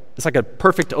like a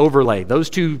perfect overlay. Those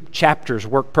two chapters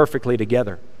work perfectly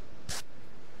together.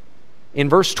 In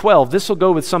verse 12, this will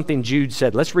go with something Jude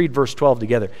said. Let's read verse 12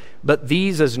 together. But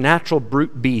these as natural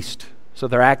brute beast, so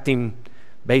they're acting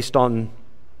based on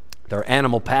their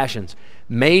animal passions.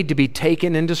 made to be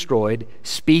taken and destroyed,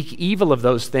 speak evil of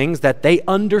those things that they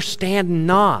understand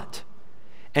not,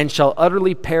 and shall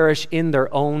utterly perish in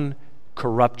their own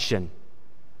corruption.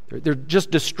 They're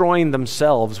just destroying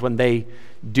themselves when they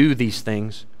do these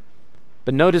things.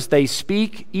 But notice they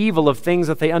speak evil of things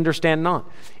that they understand not.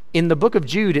 In the book of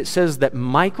Jude, it says that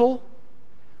Michael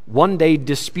one day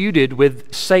disputed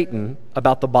with Satan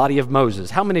about the body of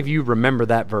Moses. How many of you remember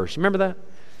that verse? Remember that?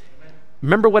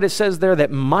 Remember what it says there,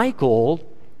 that Michael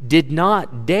did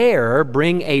not dare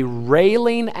bring a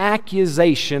railing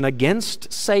accusation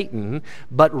against Satan,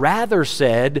 but rather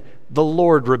said, "The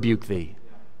Lord rebuke thee."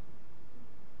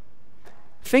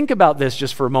 Think about this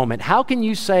just for a moment. How can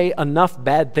you say enough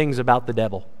bad things about the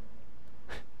devil?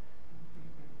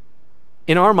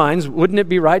 In our minds, wouldn't it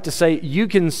be right to say, you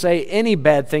can say any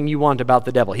bad thing you want about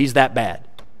the devil? He's that bad.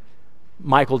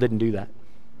 Michael didn't do that.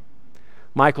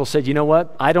 Michael said, you know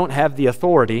what? I don't have the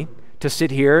authority to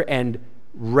sit here and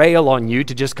rail on you,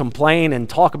 to just complain and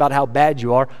talk about how bad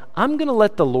you are. I'm going to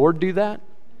let the Lord do that.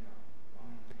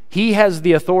 He has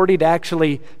the authority to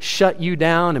actually shut you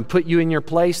down and put you in your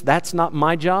place. That's not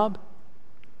my job.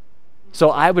 So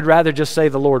I would rather just say,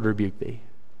 "The Lord rebuke thee."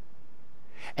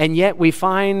 And yet we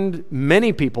find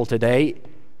many people today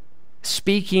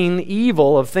speaking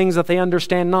evil of things that they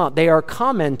understand not. They are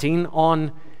commenting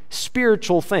on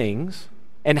spiritual things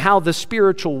and how the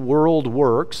spiritual world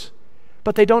works,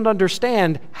 but they don't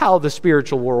understand how the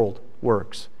spiritual world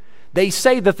works. They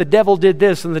say that the devil did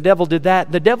this and the devil did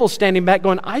that. The devil's standing back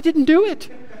going, "I didn't do it.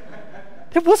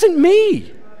 It wasn't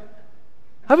me.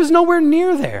 I was nowhere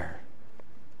near there."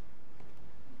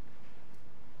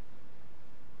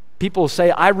 People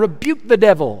say, "I rebuke the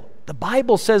devil." The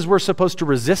Bible says we're supposed to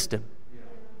resist him.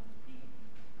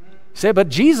 Say, "But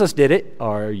Jesus did it."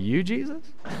 Are you Jesus?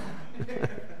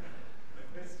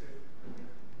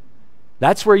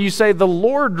 That's where you say, "The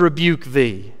Lord rebuke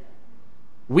thee."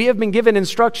 We have been given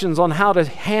instructions on how to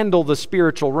handle the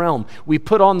spiritual realm. We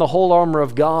put on the whole armor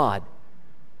of God.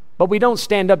 But we don't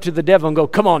stand up to the devil and go,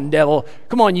 "Come on, devil.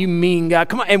 Come on, you mean guy.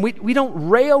 Come on." And we don't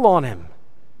rail on him.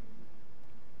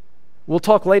 We'll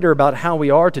talk later about how we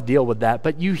are to deal with that.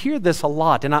 But you hear this a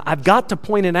lot, and I've got to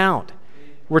point it out.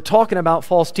 We're talking about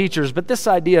false teachers, but this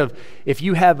idea of if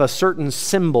you have a certain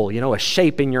symbol, a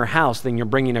shape in your house, then you're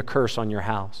bringing a curse on your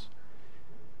house.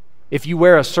 If you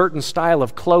wear a certain style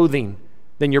of clothing,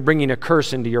 then you're bringing a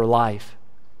curse into your life.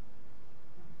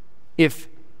 If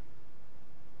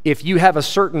you have a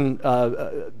certain,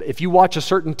 if you watch a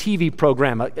certain TV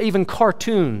program, even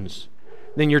cartoons,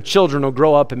 then your children will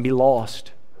grow up and be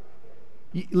lost.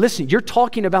 Listen, you're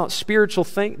talking about spiritual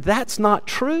things. That's not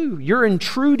true. You're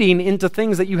intruding into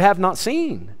things that you have not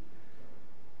seen.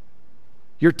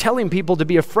 You're telling people to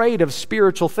be afraid of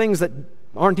spiritual things that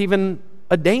aren't even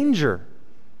a danger.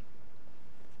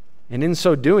 And in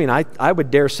so doing, I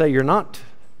would dare say you're not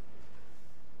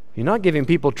giving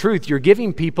people truth. You're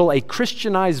giving people a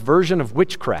Christianized version of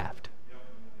witchcraft.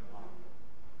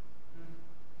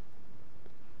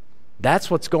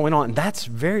 That's what's going on. That's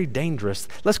very dangerous.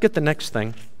 Let's get the next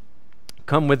thing.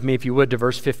 Come with me, if you would, to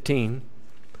verse 15.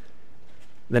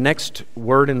 The next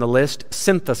word in the list,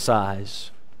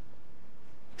 synthesize.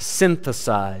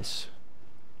 Synthesize.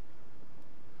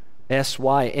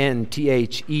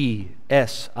 synthesize.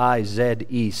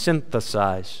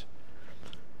 Synthesize.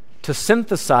 To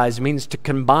synthesize means to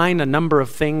combine a number of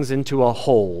things into a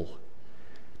whole.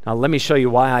 Now let me show you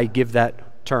why I give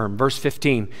that term. Verse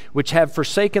 15, which have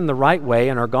forsaken the right way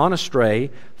and are gone astray,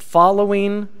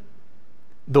 following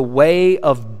the way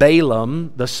of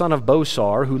Balaam, the son of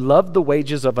Bosor, who loved the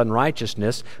wages of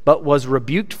unrighteousness, but was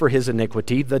rebuked for his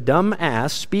iniquity. The dumb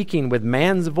ass, speaking with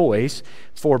man's voice,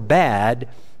 forbade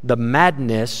the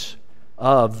madness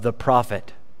of the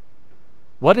prophet.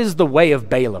 What is the way of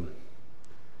Balaam?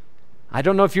 I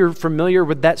don't know if you're familiar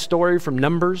with that story from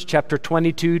Numbers, chapter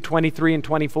 22, 23, and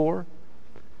 24.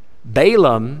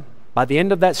 Balaam, by the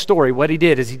end of that story, what he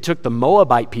did is he took the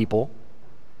Moabite people,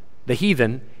 the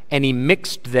heathen, and he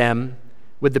mixed them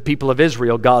with the people of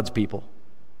Israel, God's people.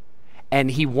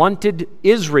 And he wanted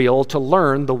Israel to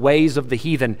learn the ways of the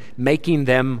heathen, making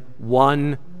them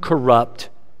one corrupt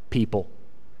people.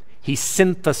 He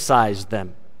synthesized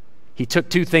them. He took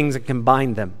two things and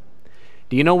combined them.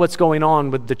 Do you know what's going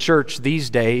on with the church these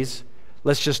days?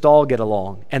 Let's just all get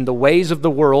along. And the ways of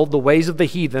the world, the ways of the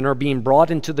heathen are being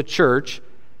brought into the church.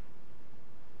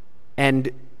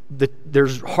 And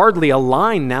there's hardly a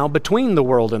line now between the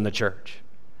world and the church.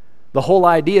 The whole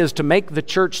idea is to make the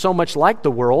church so much like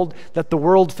the world that the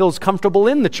world feels comfortable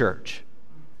in the church.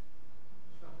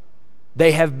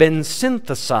 They have been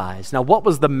synthesized. Now, what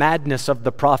was the madness of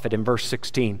the prophet in verse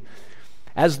 16?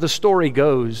 As the story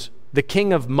goes, the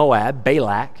king of Moab,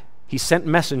 Balak, he sent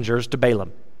messengers to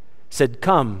Balaam, said,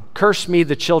 "Come, curse me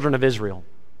the children of Israel."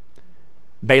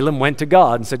 Balaam went to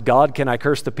God and said, "God, can I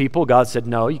curse the people?" God said,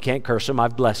 "No, you can't curse them.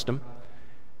 I've blessed them."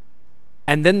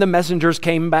 And then the messengers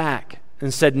came back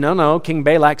and said, No, King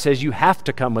Balak says you have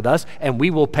to come with us, and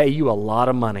we will pay you a lot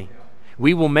of money.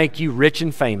 We will make you rich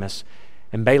and famous."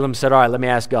 And Balaam said, "All right, let me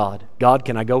ask God. God,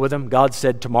 can I go with them?" God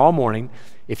said, "Tomorrow morning,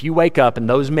 if you wake up and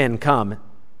those men come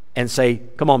and say,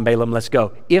 'Come on, Balaam, let's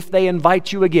go,' if they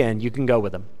invite you again, you can go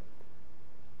with them."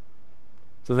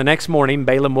 So the next morning,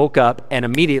 Balaam woke up and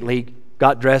immediately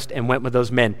got dressed and went with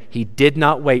those men. He did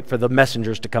not wait for the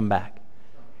messengers to come back.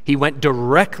 He went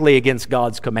directly against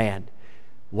God's command.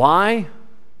 Why?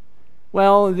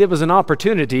 Well, it was an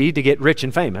opportunity to get rich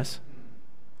and famous.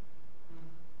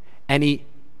 And he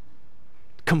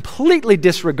completely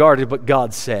disregarded what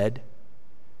God said.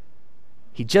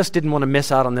 He just didn't want to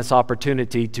miss out on this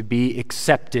opportunity to be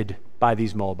accepted by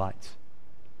these Moabites.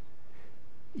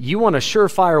 You want a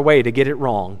surefire way to get it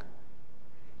wrong,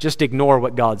 just ignore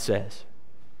what God says.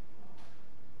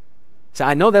 So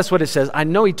I know that's what it says. I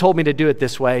know He told me to do it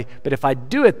this way, but if I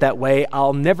do it that way,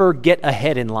 I'll never get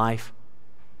ahead in life.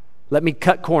 Let me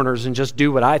cut corners and just do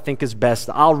what I think is best.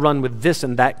 I'll run with this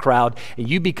and that crowd, and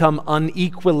you become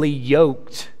unequally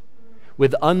yoked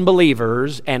with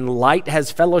unbelievers, and light has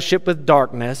fellowship with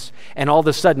darkness, and all of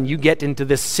a sudden you get into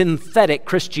this synthetic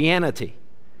Christianity,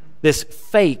 this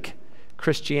fake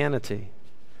Christianity.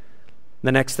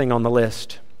 The next thing on the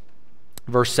list,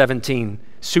 verse 17,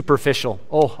 superficial.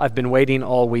 Oh, I've been waiting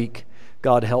all week.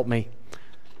 God help me.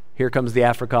 Here comes the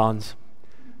Afrikaans.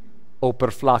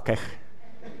 Oppervlakkig.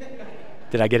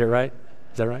 Did I get it right?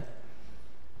 Is that right?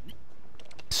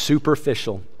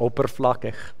 Superficial.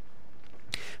 Oppervlakkig.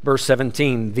 Verse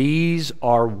 17, these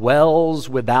are wells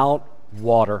without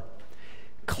water,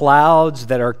 clouds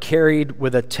that are carried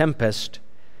with a tempest,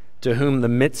 to whom the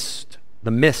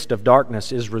mist of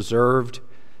darkness is reserved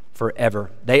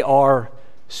forever. They are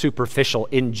superficial.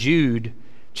 In Jude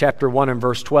chapter 1 and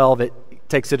verse 12, it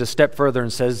takes it a step further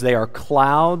and says they are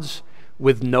clouds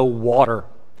with no water.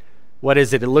 What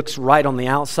is it? It looks right on the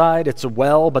outside. It's a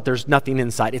well, but there's nothing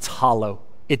inside. It's hollow.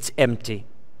 It's empty.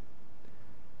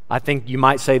 I think you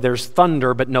might say there's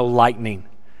thunder, but no lightning.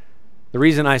 The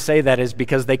reason I say that is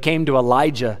because they came to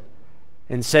Elijah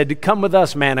and said, "Come with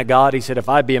us, man of God." He said, "If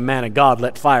I be a man of God,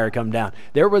 let fire come down."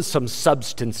 There was some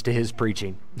substance to his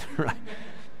preaching. Right?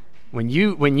 When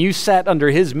you sat under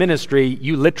his ministry,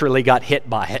 you literally got hit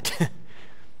by it.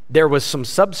 There was some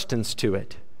substance to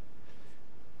it.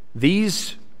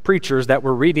 These preachers that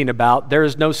we're reading about, there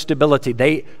is no stability.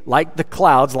 They, like the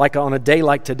clouds, like on a day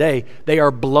like today, they are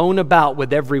blown about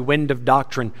with every wind of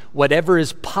doctrine. Whatever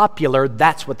is popular,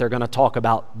 that's what they're going to talk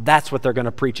about. That's what they're going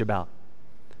to preach about.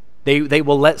 They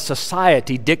will let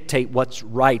society dictate what's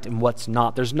right and what's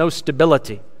not. There's no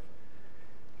stability.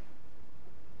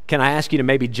 Can I ask you to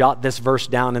maybe jot this verse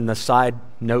down in the side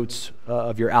notes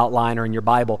of your outline or in your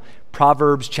Bible?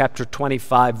 Proverbs chapter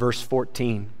 25, verse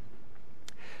 14.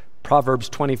 Proverbs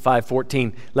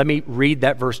 25:14. Let me read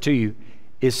that verse to you.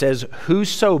 It says,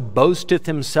 "Whoso boasteth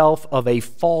himself of a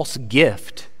false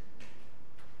gift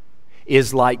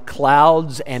is like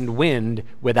clouds and wind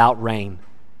without rain."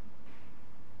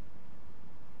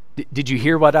 Did you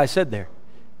hear what I said there?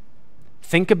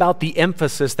 Think about the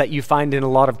emphasis that you find in a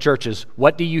lot of churches.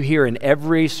 What do you hear in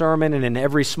every sermon and in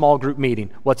every small group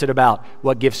meeting? What's it about?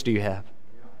 What gifts do you have?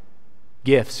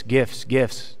 Gifts, gifts,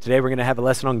 gifts. Today we're going to have a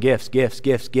lesson on gifts, gifts,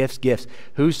 gifts, gifts, gifts.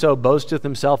 Whoso boasteth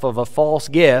himself of a false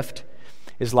gift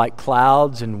is like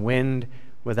clouds and wind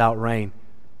without rain.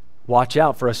 Watch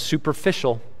out for a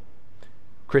superficial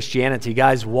Christianity.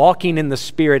 Guys, walking in the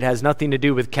Spirit has nothing to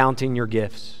do with counting your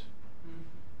gifts.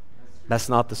 That's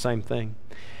not the same thing.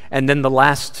 And then the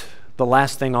last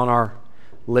thing on our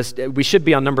list, we should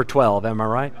be on number 12, am I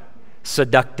right?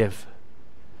 Seductive.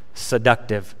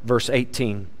 Seductive. Verse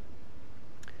 18.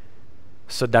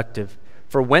 Seductive.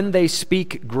 For when they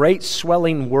speak great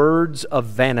swelling words of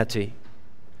vanity.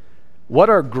 What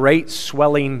are great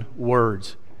swelling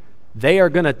words? They are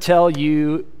going to tell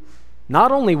you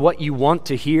not only what you want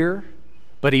to hear,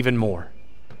 but even more.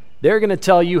 They're going to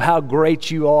tell you how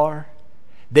great you are.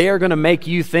 They are going to make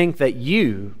you think that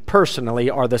you personally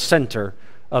are the center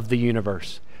of the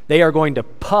universe. They are going to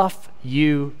puff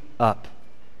you up.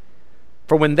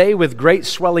 For when they with great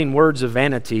swelling words of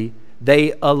vanity,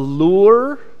 they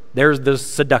allure, there's the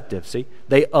seductive, see?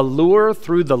 They allure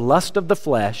through the lust of the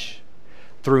flesh,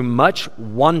 through much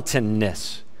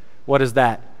wantonness. What is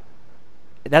that?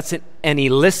 That's an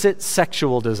illicit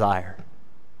sexual desire.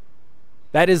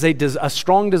 That is a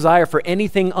strong desire for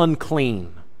anything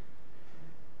unclean.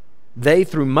 They,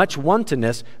 through much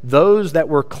wantonness, those that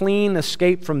were clean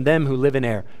escaped from them who live in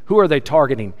error. Who are they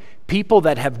targeting? People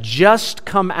that have just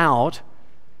come out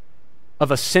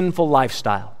of a sinful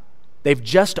lifestyle. They've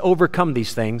just overcome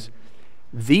these things.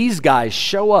 These guys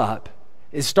show up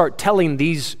and start telling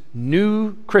these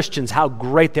new Christians how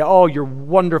great they are. Oh, you're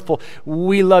wonderful.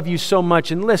 We love you so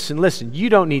much. And listen, you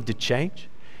don't need to change.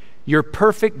 You're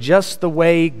perfect just the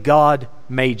way God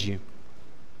made you.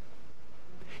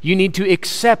 You need to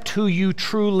accept who you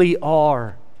truly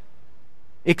are.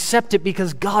 Accept it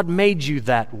because God made you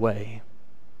that way.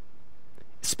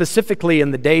 Specifically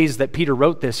in the days that Peter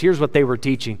wrote this, here's what they were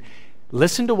teaching.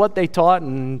 Listen to what they taught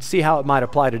and see how it might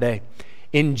apply today.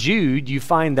 In Jude, you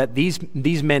find that these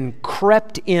men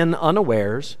crept in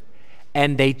unawares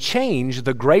and they changed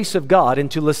the grace of God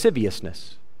into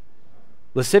lasciviousness.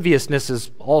 Lasciviousness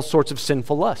is all sorts of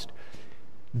sinful lust.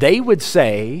 They would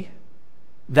say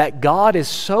that God is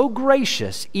so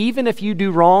gracious, even if you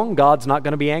do wrong, God's not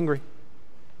going to be angry.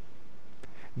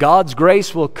 God's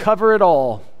grace will cover it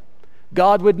all.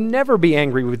 God would never be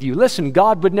angry with you. Listen,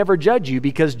 God would never judge you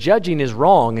because judging is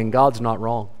wrong and God's not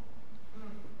wrong.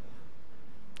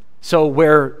 So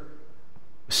where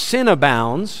sin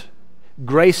abounds,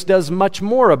 grace does much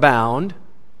more abound.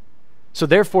 So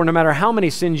therefore, no matter how many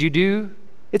sins you do,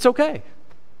 it's okay.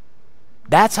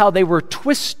 That's how they were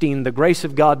twisting the grace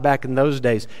of God back in those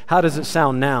days. How does it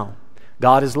sound now?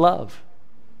 God is love.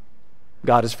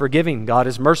 God is forgiving. God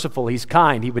is merciful. He's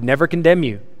kind. He would never condemn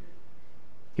you.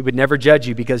 He would never judge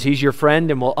you because He's your friend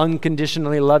and will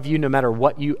unconditionally love you no matter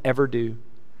what you ever do.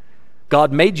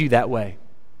 God made you that way.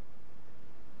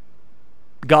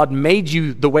 God made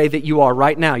you the way that you are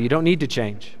right now. You don't need to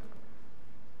change.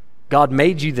 God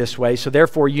made you this way, so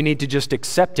therefore you need to just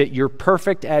accept it. You're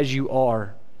perfect as you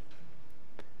are.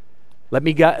 Let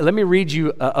me read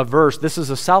you a verse. This is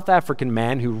a South African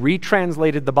man who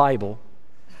retranslated the Bible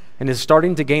and is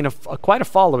starting to gain quite a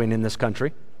following in this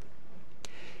country.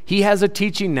 He has a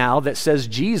teaching now that says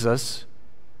Jesus,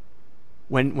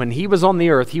 when He was on the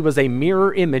earth, He was a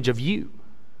mirror image of you.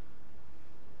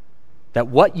 That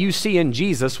what you see in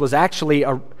Jesus was actually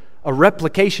a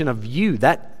replication of you,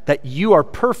 that you are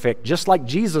perfect just like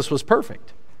Jesus was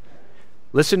perfect.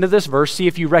 Listen to this verse. See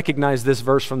if you recognize this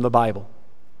verse from the Bible.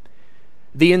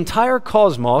 The entire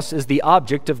cosmos is the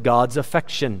object of God's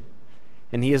affection,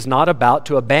 and He is not about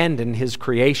to abandon His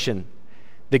creation.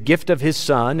 The gift of His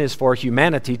Son is for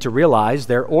humanity to realize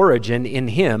their origin in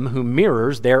Him who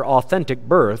mirrors their authentic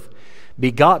birth,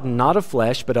 begotten not of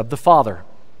flesh but of the Father.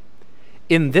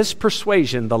 In this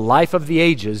persuasion, the life of the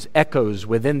ages echoes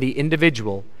within the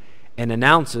individual and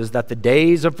announces that the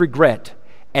days of regret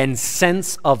and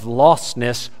sense of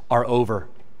lostness are over.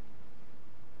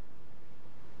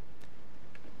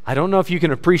 I don't know if you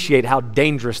can appreciate how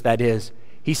dangerous that is.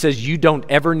 He says you don't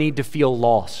ever need to feel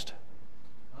lost.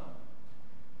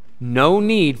 No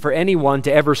need for anyone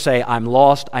to ever say, I'm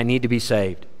lost, I need to be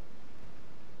saved.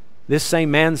 This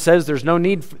same man says there's no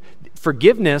need.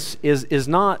 Forgiveness is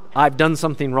not, I've done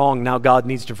something wrong, now God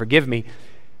needs to forgive me.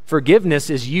 Forgiveness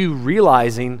is you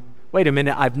realizing, wait a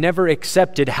minute, I've never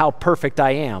accepted how perfect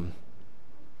I am.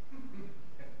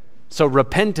 So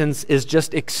repentance is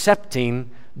just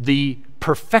accepting the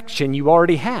perfection you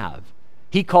already have.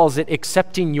 He calls it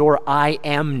accepting your I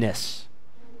amness.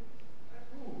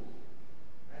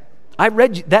 I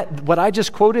read that, what I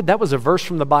just quoted, that was a verse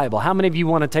from the Bible. How many of you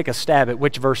want to take a stab at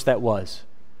which verse that was?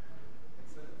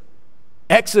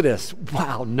 Exodus.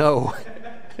 Wow, no.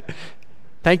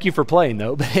 Thank you for playing,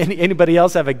 though. But anybody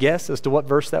else have a guess as to what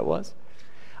verse that was?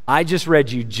 I just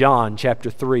read you John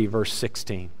chapter 3, verse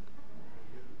 16.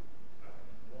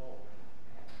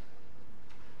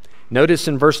 Notice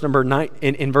in verse number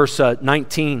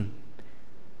 19,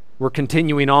 we're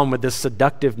continuing on with this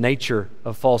seductive nature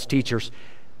of false teachers.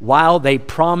 While they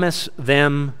promise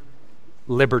them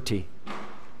liberty.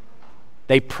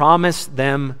 They promise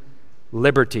them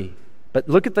liberty. But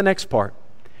look at the next part.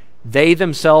 They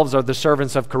themselves are the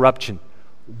servants of corruption.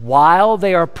 While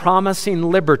they are promising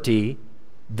liberty,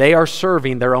 they are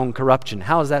serving their own corruption.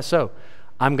 How is that so?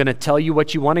 I'm going to tell you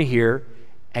what you want to hear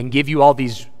and give you all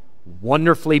these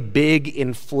wonderfully big,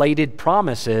 inflated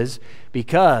promises,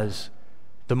 because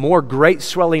the more great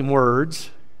swelling words,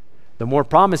 the more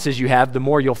promises you have, the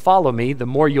more you'll follow me, the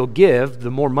more you'll give, the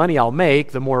more money I'll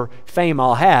make, the more fame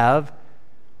I'll have,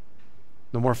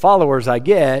 the more followers I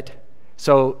get.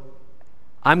 So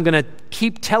I'm going to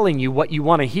keep telling you what you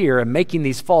want to hear and making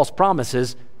these false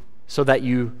promises so that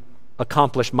you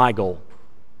accomplish my goal,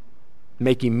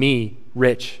 making me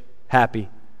rich, happy,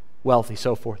 wealthy,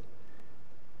 so forth.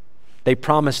 They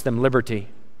promise them liberty.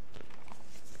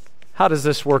 How does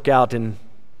this work out in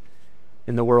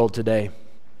in the world today?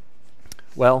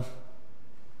 Well,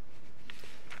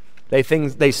 they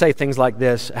say things like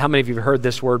this. How many of you have heard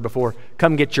this word before?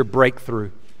 Come get your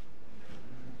breakthrough.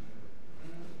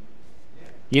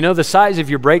 You know, the size of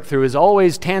your breakthrough is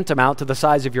always tantamount to the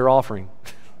size of your offering.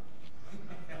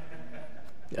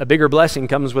 A bigger blessing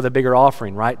comes with a bigger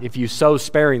offering, right? If you sow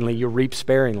sparingly, you reap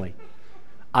sparingly.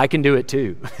 I can do it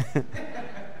too.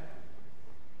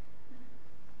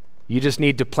 You just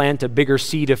need to plant a bigger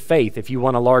seed of faith if you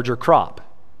want a larger crop.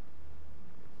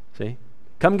 See?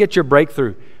 Come get your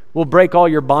breakthrough. We'll break all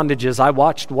your bondages. I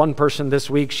watched one person this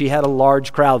week. She had a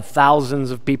large crowd, thousands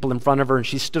of people in front of her, and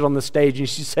she stood on the stage and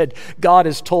she said, God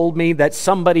has told me that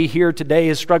somebody here today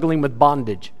is struggling with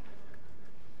bondage.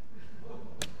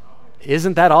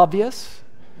 Isn't that obvious?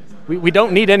 We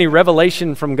don't need any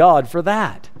revelation from God for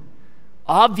that.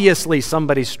 Obviously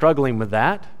somebody's struggling with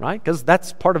that, right? Because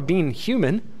that's part of being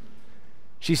human.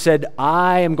 She said,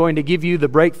 I am going to give you the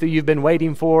breakthrough you've been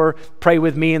waiting for. Pray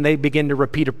with me. And they begin to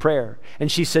repeat a prayer.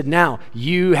 And she said, now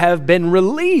you have been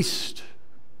released.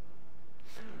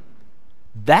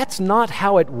 That's not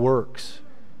how it works.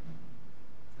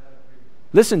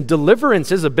 Listen,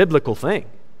 deliverance is a biblical thing.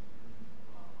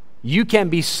 You can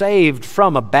be saved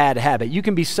from a bad habit. You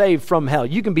can be saved from hell.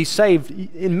 You can be saved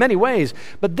in many ways.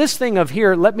 But this thing of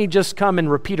here, let me just come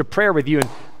and repeat a prayer with you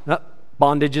and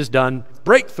bondage is done.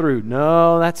 Breakthrough.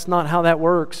 No, that's not how that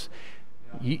works.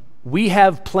 We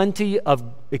have plenty of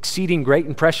exceeding great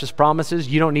and precious promises.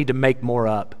 You don't need to make more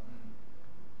up.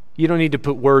 You don't need to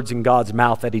put words in God's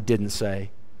mouth that He didn't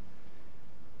say.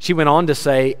 She went on to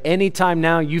say, anytime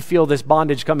now you feel this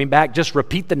bondage coming back, just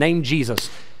repeat the name Jesus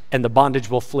and the bondage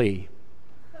will flee.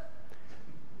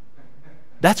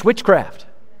 That's witchcraft.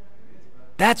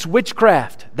 That's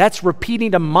witchcraft. That's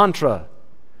repeating a mantra.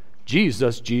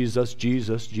 Jesus, Jesus,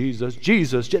 Jesus, Jesus,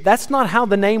 Jesus. That's not how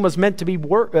the name was meant to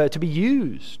be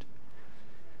used.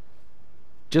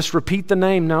 Just repeat the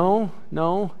name. No.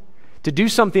 To do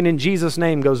something in Jesus'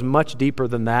 name goes much deeper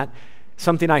than that.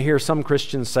 Something I hear some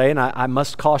Christians say, and I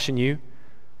must caution you,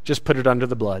 just put it under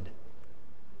the blood.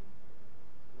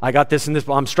 I got this and this,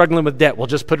 I'm struggling with debt. Well,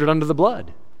 just put it under the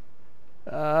blood.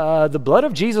 The blood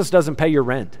of Jesus doesn't pay your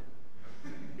rent.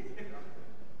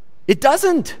 It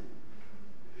doesn't.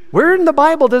 Where in the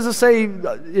Bible does it say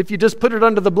if you just put it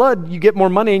under the blood, you get more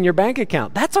money in your bank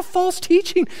account? That's a false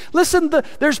teaching. Listen,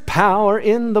 there's power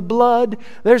in the blood.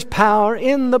 There's power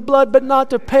in the blood, but not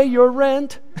to pay your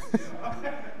rent.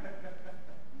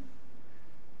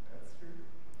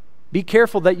 Be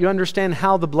careful that you understand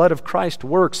how the blood of Christ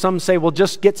works. Some say, well,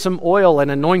 just get some oil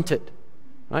and anoint it.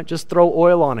 Right? Just throw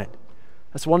oil on it.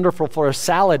 That's wonderful for a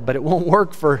salad, but it won't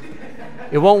work for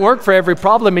every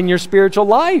problem in your spiritual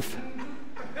life.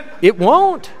 It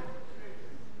won't.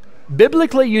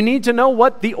 Biblically, you need to know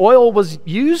what the oil was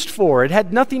used for. It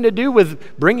had nothing to do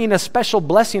with bringing a special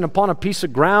blessing upon a piece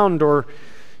of ground or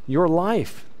your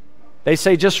life. They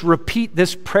say just repeat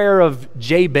this prayer of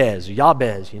Jabez,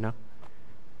 you know.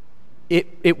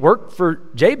 It worked for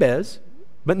Jabez,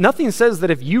 but nothing says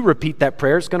that if you repeat that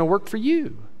prayer, it's going to work for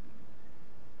you.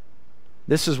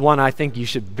 This is one I think you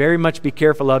should very much be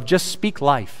careful of. Just speak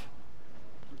life.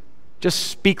 Just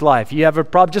speak life. You have a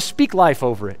problem, just speak life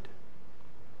over it.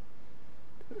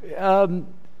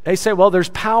 They say, well, there's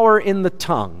power in the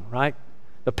tongue, right?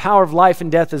 The power of life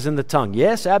and death is in the tongue.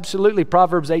 Yes, absolutely.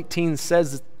 Proverbs 18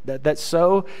 says that's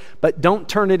so, but don't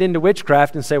turn it into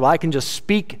witchcraft and say, well, I can just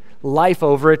speak life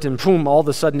over it and boom, all of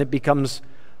a sudden it becomes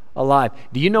alive.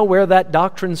 Do you know where that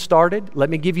doctrine started? Let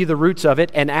me give you the roots of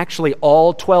it, and actually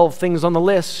all 12 things on the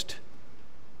list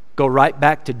go right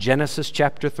back to Genesis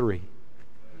chapter 3.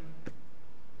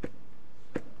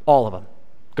 All of them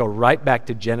go right back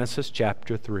to Genesis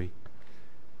chapter 3.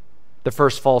 The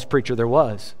first false preacher there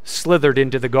was slithered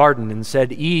into the garden and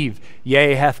said, Eve,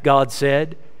 yea, hath God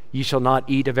said, ye shall not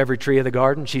eat of every tree of the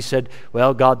garden? She said,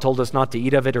 well, God told us not to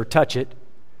eat of it or touch it.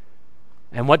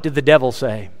 And what did the devil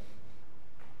say?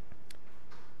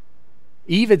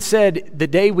 Eve had said, the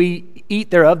day we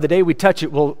eat thereof, the day we touch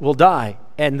it, we'll die.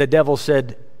 And the devil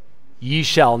said, ye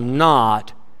shall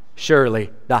not surely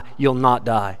die. You'll not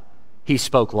die. He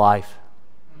spoke life.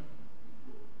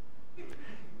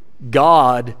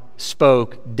 God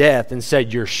spoke death and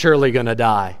said, you're surely going to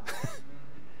die.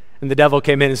 And the devil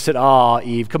came in and said,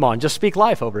 Eve, come on, just speak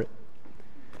life over it.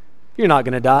 You're not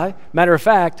going to die. Matter of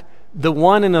fact, the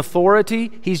one in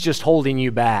authority, he's just holding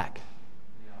you back.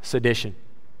 Sedition.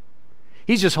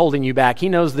 He's just holding you back. He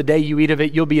knows the day you eat of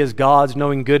it, you'll be as gods,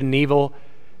 knowing good and evil.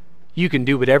 You can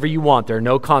do whatever you want. There are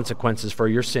no consequences for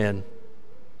your sin.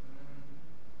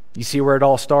 You see where it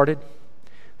all started?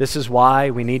 This is why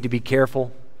we need to be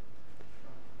careful.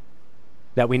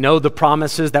 that we know the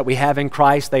promises that we have in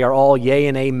Christ, they are all yea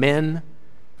and amen.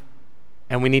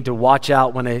 And we need to watch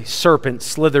out when a serpent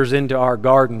slithers into our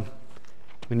garden.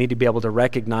 We need to be able to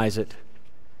recognize it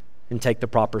and take the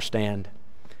proper stand.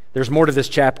 There's more to this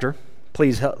chapter.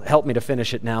 Please help me to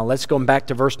finish it now. Let's go back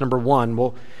to verse number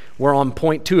 1. We're on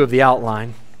point 2 of the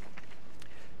outline.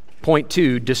 Point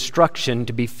 2, destruction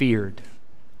to be feared.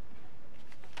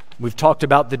 We've talked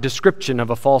about the description of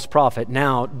a false prophet.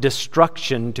 Now,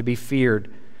 destruction to be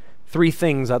feared. 3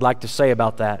 things I'd like to say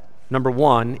about that. Number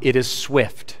 1, it is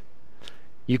swift.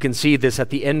 You can see this at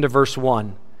the end of verse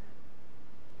 1.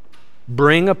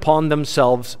 Bring upon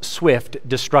themselves swift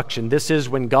destruction. This is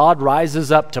when God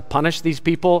rises up to punish these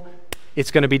people,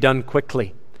 it's going to be done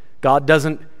quickly.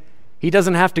 He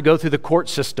doesn't have to go through the court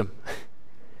system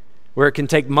where it can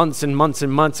take months and months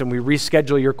and months, and we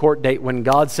reschedule your court date. When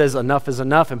God says enough is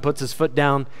enough and puts his foot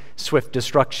down, swift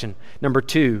destruction. Number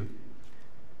 2,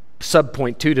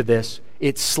 subpoint 2 to this,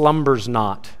 it slumbers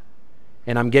not.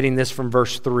 And I'm getting this from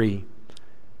verse 3.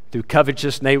 Through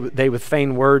covetousness they with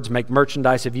vain words make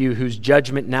merchandise of you, whose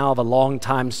judgment now of a long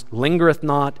time lingereth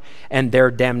not, and their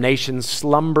damnation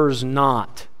slumbers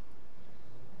not.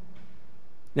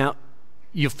 Now,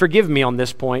 you forgive me on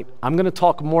this point. I'm going to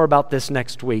talk more about this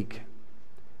next week.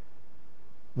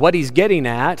 What he's getting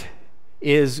at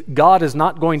is God is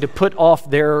not going to put off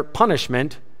their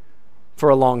punishment for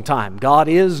a long time. God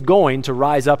is going to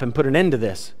rise up and put an end to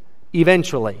this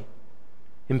eventually.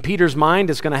 In Peter's mind,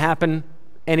 it's going to happen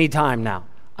any time now.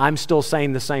 I'm still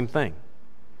saying the same thing.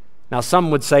 Now,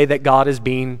 some would say that God is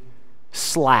being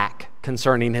slack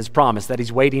concerning his promise, that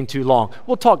he's waiting too long.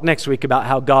 We'll talk next week about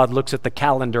how God looks at the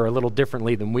calendar a little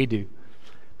differently than we do.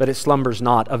 But it slumbers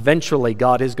not. Eventually,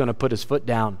 God is going to put his foot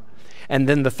down. And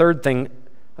then the third thing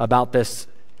about this,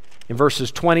 in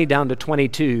verses 20 down to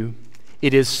 22,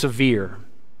 it is severe.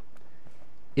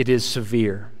 It is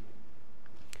severe.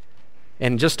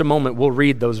 In just a moment, we'll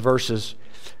read those verses.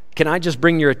 Can I just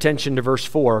bring your attention to verse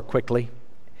 4 quickly?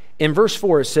 In verse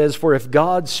 4 it says, "For if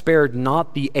God spared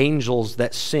not the angels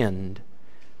that sinned,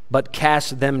 but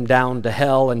cast them down to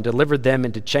hell and delivered them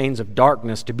into chains of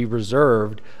darkness to be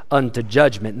reserved unto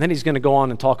judgment." And then he's going to go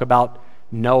on and talk about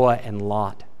Noah and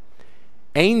Lot.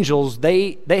 Angels,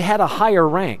 they had a higher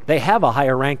rank. They have a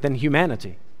higher rank than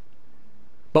humanity.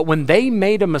 But when they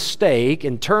made a mistake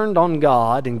and turned on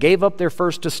God and gave up their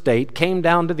first estate, came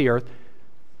down to the earth,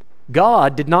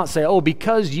 God did not say, oh,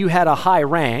 because you had a high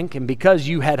rank and because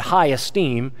you had high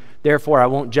esteem, therefore I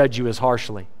won't judge you as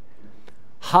harshly.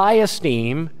 High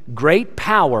esteem, great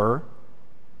power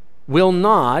will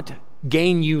not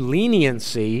gain you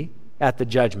leniency at the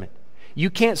judgment. You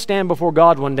can't stand before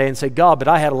God one day and say, God, but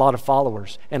I had a lot of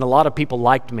followers and a lot of people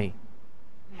liked me.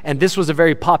 And this was a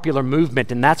very popular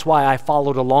movement and that's why I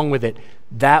followed along with it.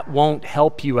 That won't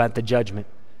help you at the judgment.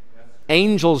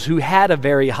 Angels who had a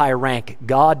very high rank,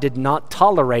 God did not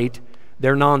tolerate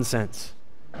their nonsense.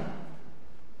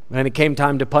 When it came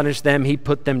time to punish them, he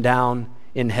put them down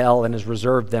in hell and has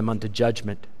reserved them unto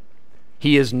judgment.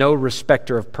 He is no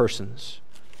respecter of persons.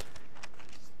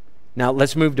 Now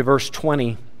let's move to verse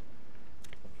 20.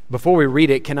 Before we read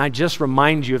it, can I just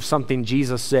remind you of something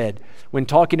Jesus said? When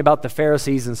talking about the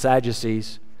Pharisees and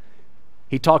Sadducees,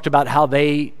 he talked about how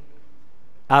they,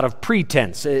 out of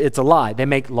pretense, it's a lie, they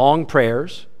make long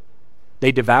prayers,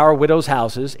 they devour widows'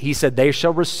 houses. He said they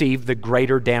shall receive the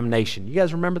greater damnation. You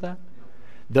guys remember that?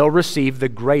 They'll receive the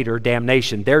greater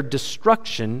damnation. Their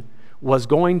destruction is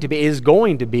going to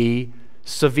be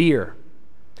severe.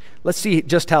 Let's see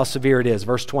just how severe it is.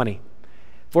 Verse 20.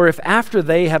 For if after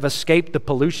they have escaped the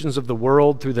pollutions of the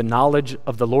world through the knowledge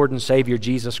of the Lord and Savior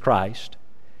Jesus Christ,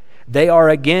 they are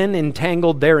again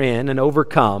entangled therein and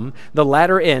overcome, the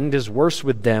latter end is worse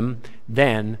with them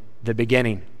than the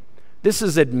beginning. This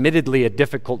is admittedly a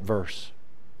difficult verse.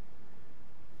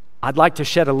 I'd like to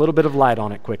shed a little bit of light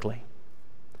on it quickly.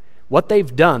 What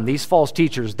they've done, these false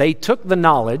teachers, they took the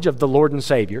knowledge of the Lord and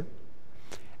Savior,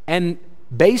 and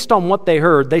based on what they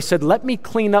heard, they said, let me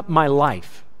clean up my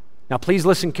life. Now, please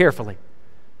listen carefully,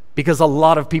 because a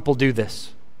lot of people do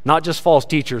this. Not just false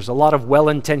teachers, a lot of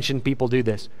well-intentioned people do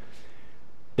this.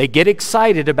 They get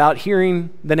excited about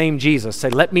hearing the name Jesus, say,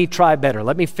 let me try better,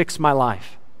 let me fix my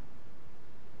life.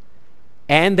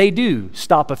 And they do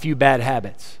stop a few bad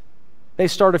habits. They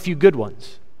start a few good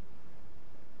ones.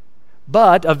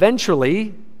 But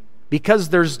eventually, because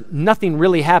there's nothing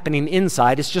really happening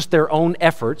inside, it's just their own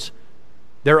efforts,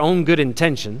 their own good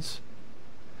intentions,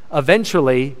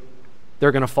 eventually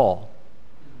they're going to fall.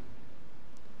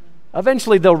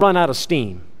 Eventually they'll run out of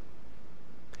steam.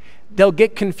 They'll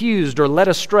get confused or led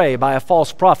astray by a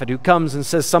false prophet who comes and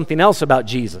says something else about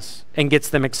Jesus and gets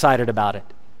them excited about it.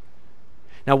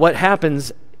 Now what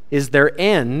happens is their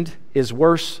end is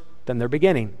worse than their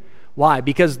beginning. Why?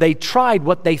 Because they tried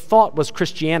what they thought was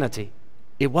Christianity.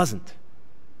 It wasn't.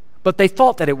 But they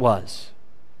thought that it was.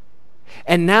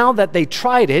 And now that they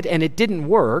tried it and it didn't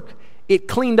work, it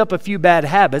cleaned up a few bad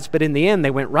habits, but in the end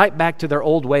they went right back to their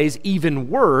old ways. Even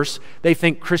worse, they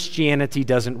think Christianity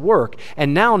doesn't work.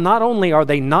 And now not only are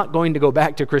they not going to go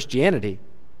back to Christianity,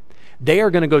 they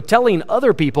are going to go telling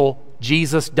other people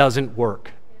Jesus doesn't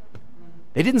work.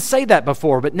 They didn't say that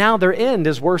before, but now their end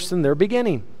is worse than their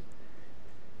beginning.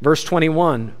 Verse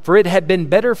 21, for it had been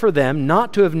better for them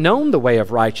not to have known the way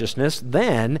of righteousness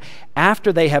than,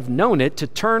 after they have known it, to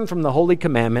turn from the holy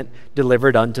commandment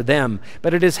delivered unto them.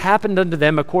 But it has happened unto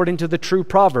them according to the true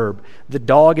proverb, the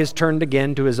dog is turned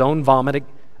to his own vomit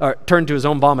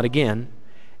again,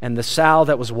 and the sow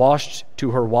that was washed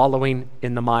to her wallowing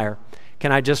in the mire.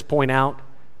 Can I just point out,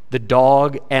 the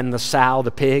dog and the sow, the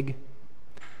pig,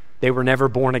 they were never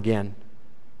born again.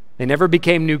 They never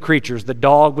became new creatures. The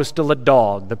dog was still a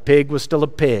dog. The pig was still a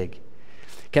pig.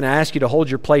 Can I ask you to hold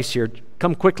your place here?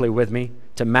 Come quickly with me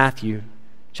to Matthew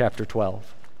chapter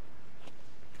 12.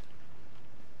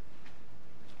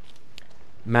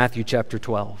 Matthew chapter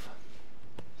 12.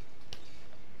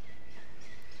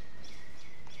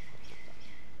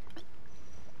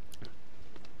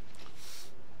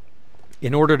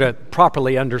 In order to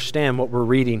properly understand what we're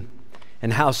reading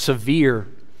and how severe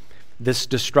this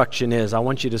destruction is, I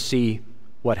want you to see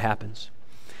what happens.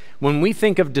 When we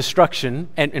think of destruction,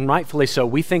 and rightfully so,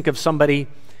 we think of somebody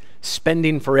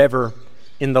spending forever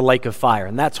in the lake of fire,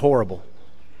 and that's horrible.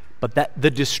 But that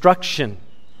the destruction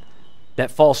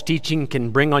that false teaching can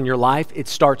bring on your life, it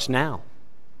starts now.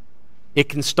 It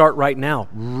can start right now,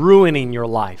 ruining your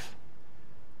life,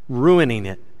 ruining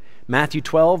it. Matthew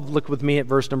 12, look with me at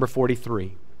verse number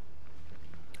 43.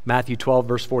 Matthew 12,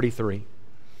 verse 43.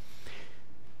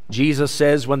 Jesus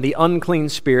says, when the unclean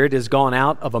spirit is gone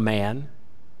out of a man,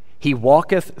 he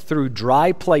walketh through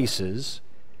dry places,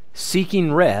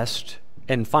 seeking rest,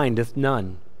 and findeth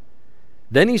none.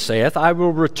 Then he saith, I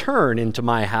will return into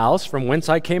my house from whence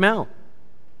I came out.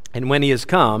 And when he is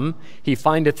come, he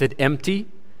findeth it empty,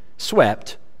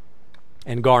 swept,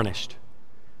 and garnished.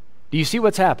 Do you see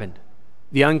what's happened?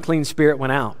 The unclean spirit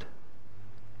went out.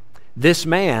 This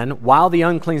man, while the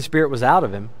unclean spirit was out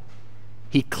of him,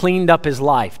 he cleaned up his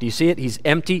life. Do you see it? He's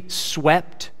empty,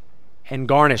 swept, and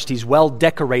garnished. He's well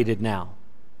decorated now.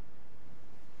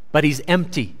 But he's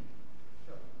empty.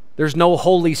 There's no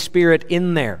Holy Spirit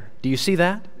in there. Do you see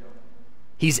that?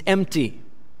 He's empty.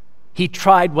 He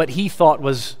tried what he thought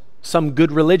was some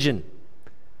good religion.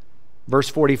 Verse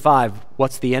 45,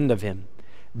 what's the end of him?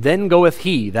 Then goeth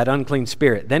he, that unclean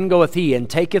spirit, then goeth he and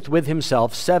taketh with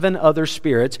himself 7 other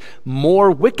spirits more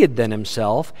wicked than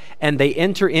himself, and they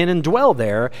enter in and dwell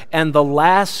there, and the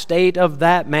last state of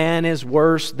that man is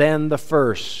worse than the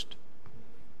first.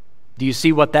 Do you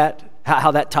see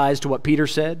how that ties to what Peter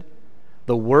said?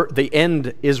 The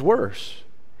end is worse.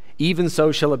 Even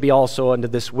so shall it be also unto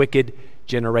this wicked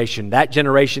generation. That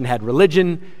generation had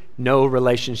religion, no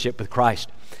relationship with Christ.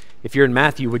 If you're in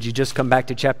Matthew, would you just come back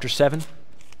to chapter 7?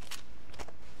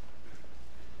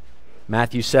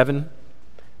 Matthew 7,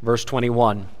 verse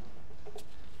 21.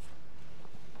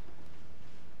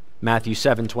 Matthew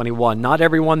 7, 21. Not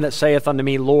everyone that saith unto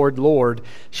me, Lord, Lord,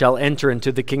 shall enter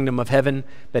into the kingdom of heaven,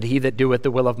 but he that doeth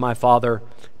the will of my Father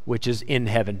which is in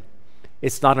heaven.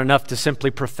 It's not enough to simply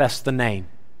profess the name.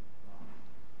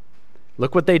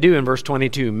 Look what they do in verse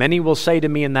 22. Many will say to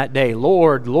me in that day,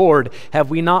 Lord, Lord, have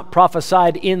we not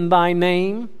prophesied in thy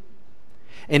name?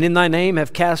 And in thy name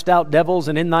have cast out devils,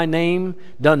 and in thy name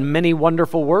done many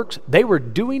wonderful works. They were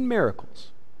doing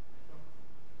miracles.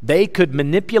 They could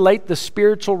manipulate the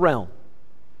spiritual realm.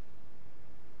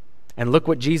 And look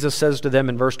what Jesus says to them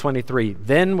in verse 23.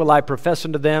 Then will I profess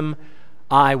unto them,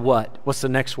 I what? What's the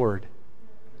next word?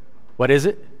 What is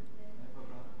it?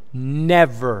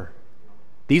 Never.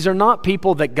 These are not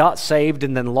people that got saved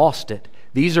and then lost it.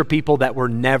 These are people that were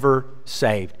never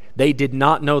saved. They did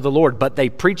not know the Lord, but they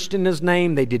preached in His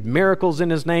name. They did miracles in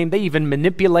His name. They even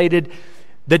manipulated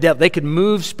the devil. They could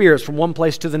move spirits from one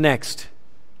place to the next,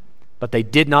 but they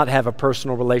did not have a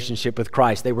personal relationship with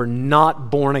Christ. They were not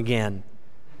born again.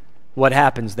 What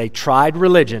happens? They tried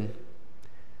religion.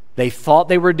 They thought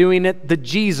they were doing it the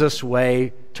Jesus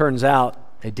way. Turns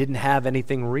out they didn't have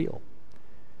anything real.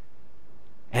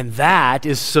 And that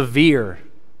is severe.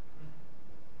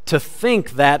 To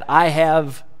think that I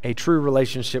have a true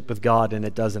relationship with God and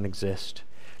it doesn't exist.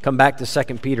 Come back to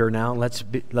 2 Peter now. Let's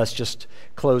just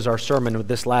close our sermon with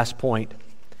this last point.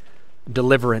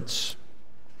 Deliverance.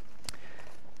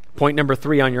 Point number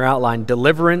 3 on your outline.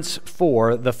 Deliverance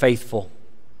for the faithful.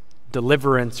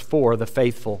 deliverance for the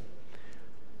faithful.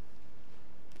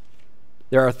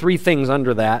 There are three things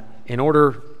under that in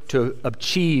order to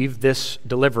achieve this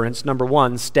deliverance. Number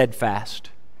one, steadfast.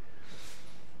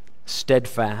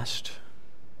 Steadfast.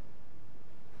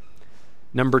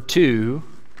 Number two,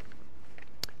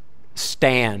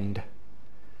 stand.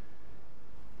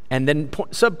 And then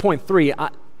subpoint three,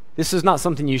 this is not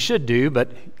something you should do,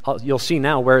 but you'll see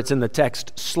now where it's in the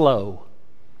text, slow.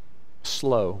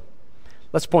 Slow.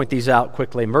 Let's point these out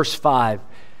quickly. Verse 5,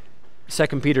 2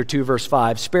 Peter 2, verse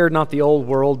 5, spared not the old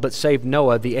world, but saved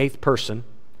Noah, the eighth person,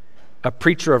 a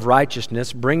preacher of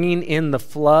righteousness, bringing in the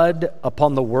flood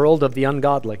upon the world of the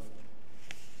ungodly,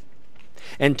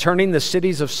 and turning the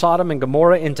cities of Sodom and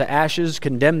Gomorrah into ashes,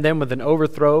 condemned them with an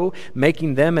overthrow,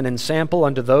 making them an ensample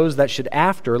unto those that should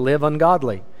after live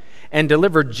ungodly, and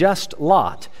delivered just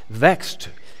Lot, vexed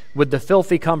with the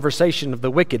filthy conversation of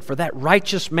the wicked, for that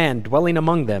righteous man dwelling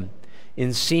among them,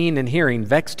 in seeing and hearing,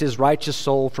 vexed his righteous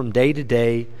soul from day to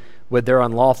day with their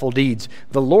unlawful deeds.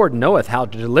 The Lord knoweth how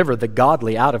to deliver the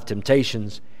godly out of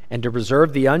temptations, and to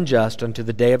reserve the unjust unto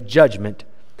the day of judgment,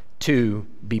 to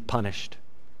be punished.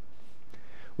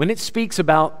 When it speaks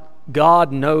about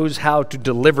God knows how to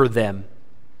deliver them,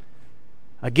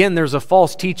 again, there's a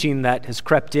false teaching that has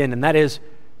crept in, and that is,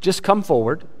 just come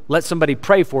forward, let somebody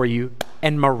pray for you,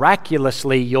 and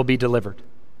miraculously you'll be delivered.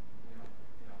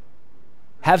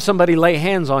 Have somebody lay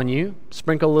hands on you,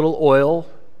 sprinkle a little oil,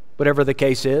 whatever the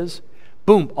case is.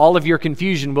 Boom, all of your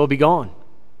confusion will be gone.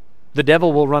 The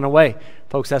devil will run away.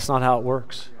 Folks, that's not how it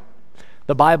works.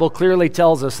 The Bible clearly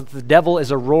tells us that the devil is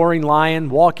a roaring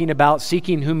lion walking about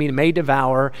seeking whom he may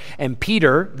devour. And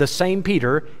Peter, the same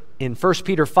Peter, in 1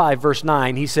 Peter 5, verse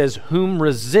 9, he says, whom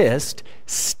resist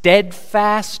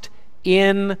steadfast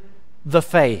in the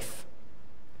faith.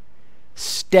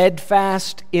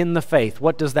 Steadfast in the faith.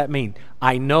 What does that mean?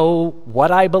 I know what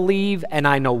I believe and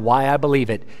I know why I believe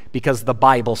it, because the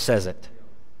Bible says it.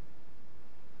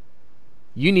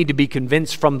 You need to be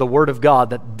convinced from the Word of God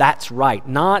that that's right,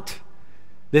 not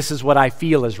this is what I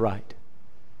feel is right,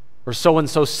 or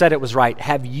so-and-so said it was right.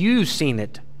 Have you seen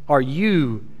it? Are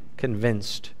you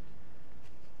convinced?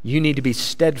 You need to be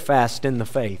steadfast in the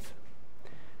faith.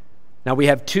 Now we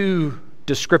have two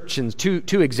descriptions,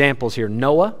 two examples here,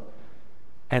 Noah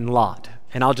and Lot.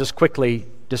 And I'll just quickly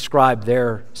describe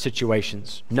their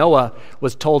situations. Noah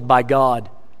was told by God,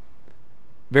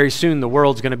 very soon the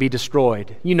world's going to be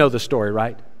destroyed. You know the story,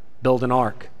 right? Build an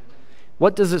ark.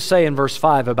 What does it say in verse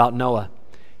 5 about Noah?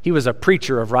 He was a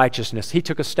preacher of righteousness. He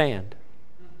took a stand.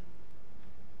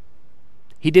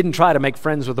 He didn't try to make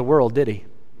friends with the world, did he?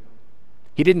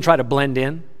 He didn't try to blend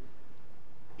in.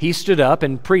 He stood up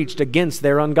and preached against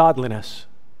their ungodliness.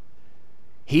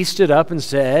 He stood up and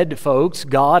said, folks,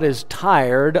 God is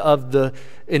tired of the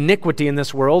iniquity in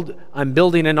this world. I'm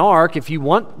building an ark. If you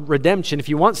want redemption, if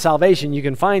you want salvation, you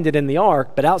can find it in the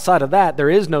ark. But outside of that, there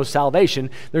is no salvation.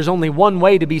 There's only one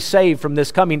way to be saved from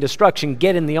this coming destruction.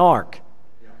 Get in the ark.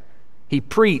 He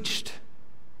preached.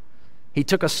 He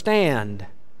took a stand.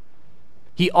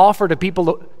 He offered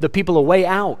the people a way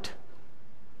out.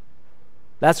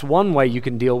 That's one way you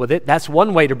can deal with it. That's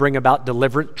one way to bring about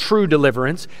deliverance, true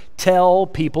deliverance. Tell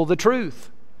people the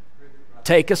truth.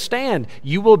 Take a stand.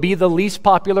 You will be the least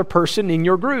popular person in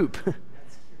your group,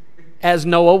 as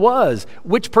Noah was.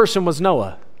 Which person was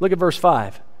Noah? Look at verse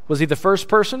 5. Was he the first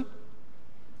person?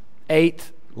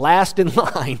 Eighth, last in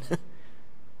line.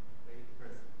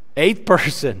 Eighth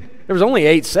person. There was only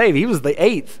 8 saved. He was the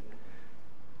 8th.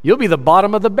 You'll be the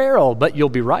bottom of the barrel, but you'll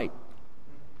be right.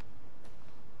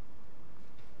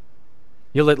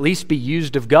 You'll at least be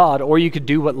used of God, or you could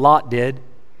do what Lot did.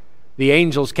 The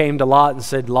angels came to Lot and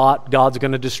said, Lot, God's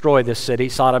going to destroy this city.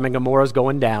 Sodom and Gomorrah is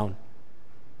going down.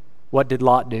 What did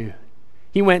Lot do?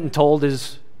 He went and told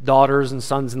his daughters and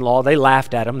sons-in-law. They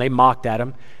laughed at him. They mocked at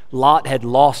him. Lot had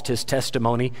lost his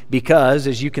testimony because,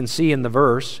 as you can see in the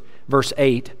verse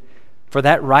 8, for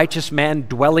that righteous man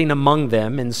dwelling among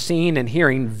them and seeing and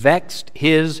hearing vexed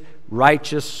his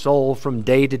righteous soul from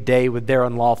day to day with their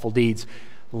unlawful deeds.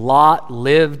 Lot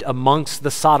lived amongst the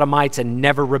Sodomites and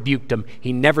never rebuked them.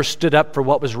 He never stood up for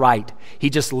what was right. He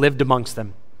just lived amongst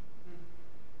them.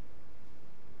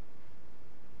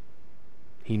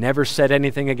 He never said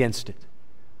anything against it.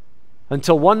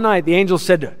 Until one night the angel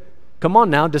said, come on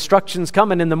now, destruction's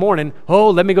coming in the morning. Oh,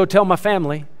 let me go tell my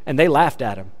family. And they laughed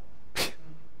at him.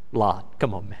 Lot,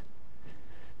 come on, man.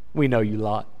 We know you,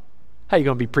 Lot. How are you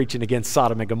going to be preaching against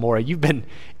Sodom and Gomorrah? You've been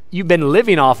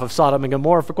living off of Sodom and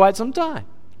Gomorrah for quite some time.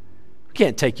 We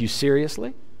can't take you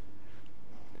seriously.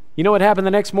 You know what happened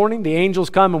the next morning? The angels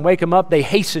come and wake him up. They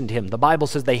hastened him. The Bible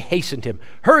says they hastened him.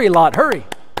 Hurry, Lot, hurry.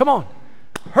 Come on.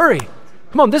 Hurry.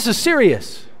 Come on, this is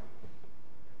serious.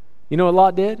 You know what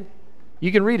Lot did?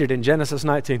 You can read it in Genesis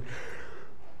 19.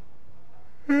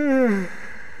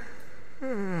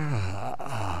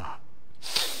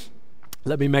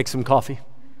 Let me make some coffee.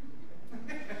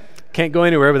 Can't go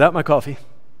anywhere without my coffee.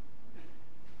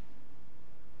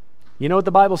 You know what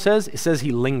the Bible says? It says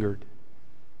he lingered.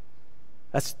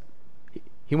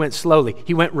 He went slowly.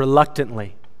 He went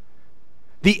reluctantly.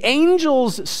 The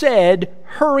angels said,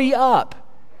 hurry up.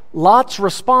 Lot's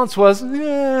response was,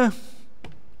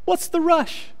 what's the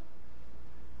rush?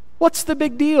 What's the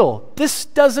big deal? This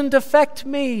doesn't affect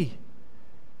me.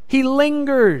 He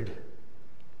lingered.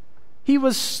 He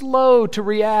was slow to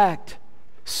react.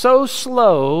 So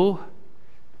slow.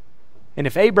 And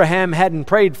if Abraham hadn't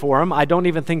prayed for him, I don't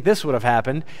even think this would have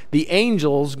happened. The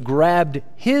angels grabbed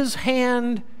his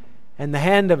hand and the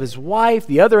hand of his wife.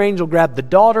 The other angel grabbed the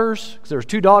daughters, because there were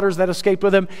 2 daughters that escaped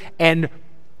with him, and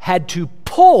had to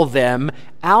pull them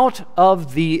out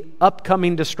of the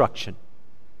upcoming destruction.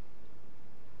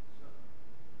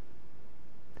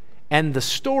 And the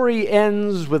story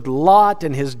ends with Lot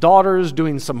and his daughters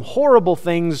doing some horrible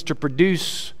things to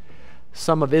produce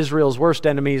some of Israel's worst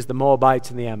enemies, the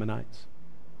Moabites and the Ammonites.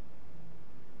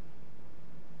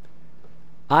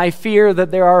 I fear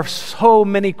that there are so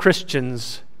many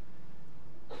Christians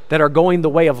that are going the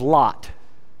way of Lot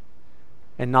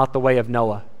and not the way of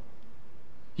Noah.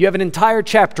 You have an entire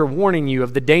chapter warning you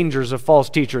of the dangers of false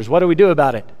teachers. What do we do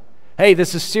about it? Hey,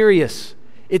 this is serious.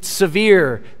 It's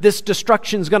severe. This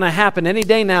destruction's going to happen any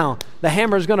day now. The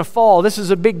hammer's going to fall. This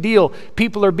is a big deal.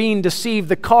 People are being deceived.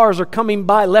 The cars are coming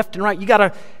by left and right. You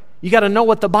got to know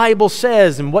what the Bible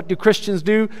says. And what do Christians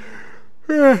do?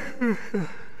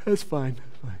 That's fine.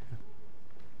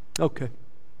 Okay.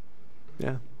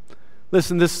 Yeah.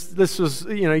 Listen, this was,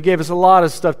 he gave us a lot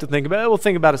of stuff to think about. We'll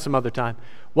think about it some other time.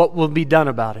 What will be done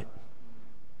about it?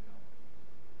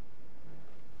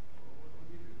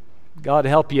 God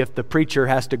help you if the preacher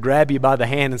has to grab you by the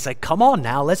hand and say, come on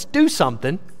now, let's do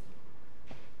something.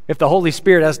 If the Holy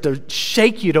Spirit has to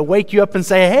shake you to wake you up and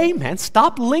say, hey man,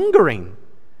 stop lingering.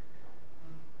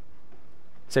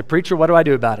 Say, preacher, what do I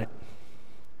do about it?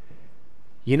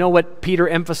 You know what Peter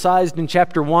emphasized in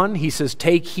chapter 1? He says,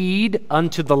 take heed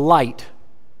unto the light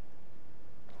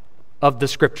of the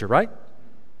Scripture, right?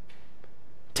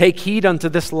 Take heed unto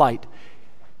this light.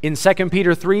 In 2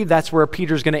 Peter 3, that's where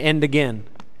Peter's going to end again.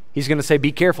 He's going to say,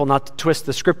 be careful not to twist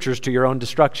the Scriptures to your own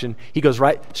destruction. He goes,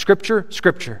 right, Scripture,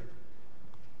 Scripture.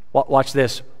 Watch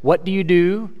this. What do you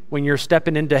do when you're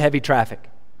stepping into heavy traffic?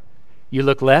 You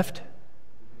look left,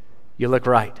 you look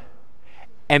right.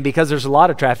 And because there's a lot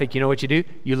of traffic, you know what you do?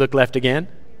 You look left again,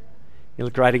 you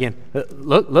look right again.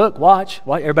 Look, watch.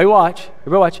 Everybody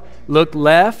watch. Look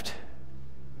left,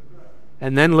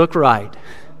 and then look right.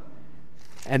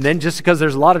 And then just because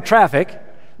there's a lot of traffic,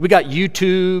 we got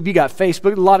YouTube, you got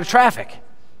Facebook, a lot of traffic.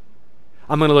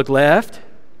 I'm going to look left,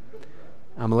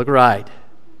 I'm going to look right.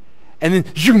 And then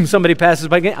zoom, somebody passes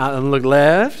by again, I'm going to look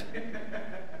left, and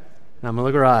I'm going to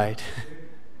look right.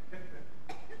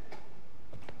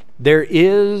 There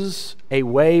is a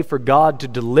way for God to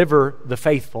deliver the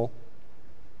faithful,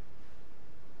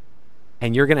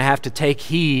 and you're going to have to take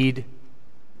heed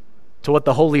to what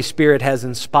the Holy Spirit has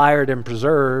inspired and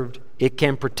preserved. It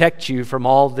can protect you from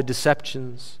all the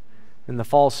deceptions and the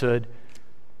falsehood.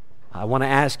 I want to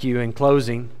ask you in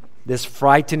closing, this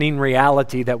frightening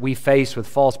reality that we face with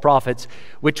false prophets,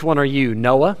 which one are you,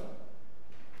 Noah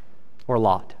or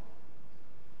Lot?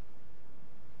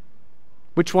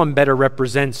 Which one better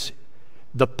represents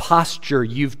the posture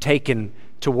you've taken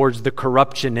towards the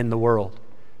corruption in the world?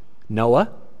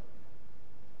 Noah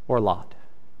or Lot?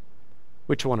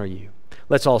 Which one are you?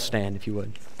 Let's all stand, if you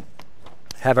would.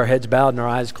 Have our heads bowed and our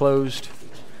eyes closed.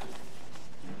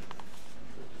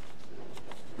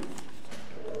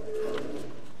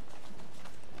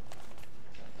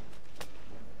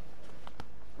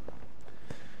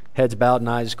 Heads bowed and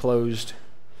eyes closed.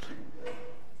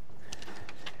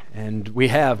 And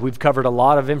we've covered a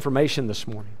lot of information this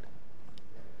morning.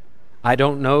 I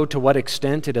don't know to what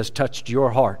extent it has touched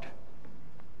your heart.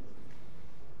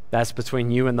 That's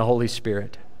between you and the Holy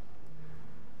Spirit.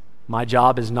 My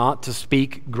job is not to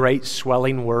speak great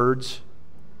swelling words.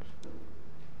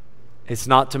 It's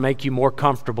not to make you more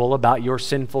comfortable about your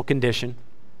sinful condition.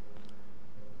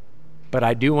 But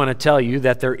I do want to tell you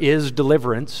that there is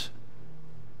deliverance.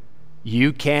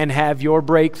 You can have your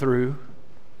breakthrough.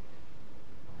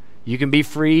 You can be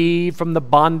free from the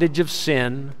bondage of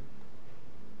sin.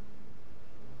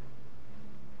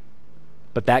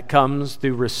 But that comes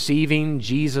through receiving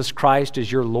Jesus Christ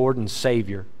as your Lord and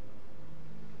Savior.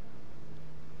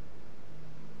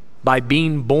 By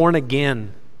being born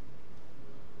again.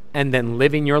 and then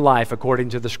living your life according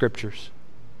to the Scriptures.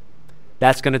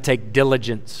 That's going to take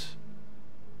diligence.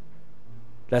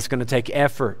 That's going to take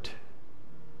effort.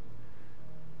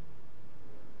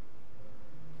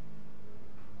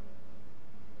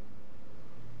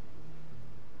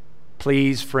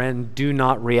 Please, friend, do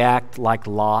not react like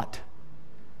Lot.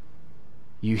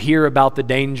 You hear about the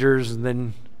dangers and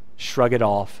then shrug it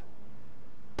off.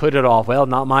 Put it off. Well,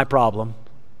 not my problem.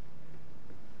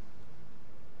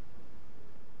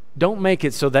 Don't make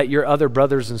it so that your other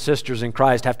brothers and sisters in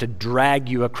Christ have to drag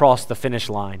you across the finish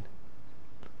line.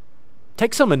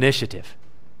 Take some initiative.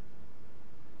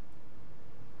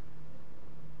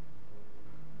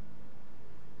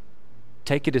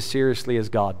 Take it as seriously as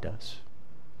God does.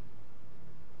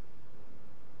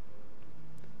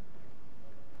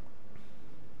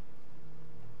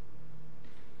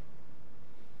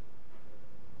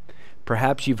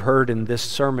 Perhaps you've heard in this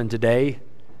sermon today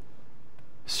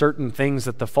certain things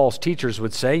that the false teachers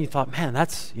would say. You thought, man,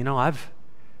 that's,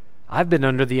 I've been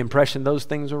under the impression those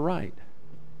things are right.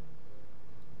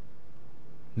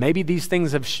 Maybe these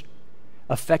things have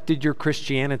affected your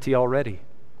Christianity already.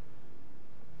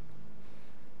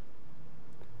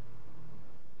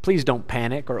 Please don't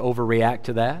panic or overreact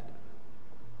to that.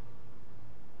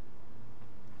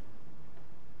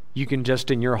 You can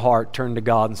just in your heart turn to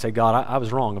God and say, God, I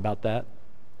was wrong about that.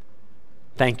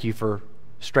 Thank you for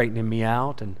straightening me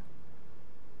out, and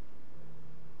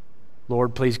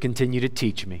Lord, please continue to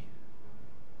teach me.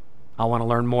 I want to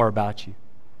learn more about you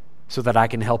so that I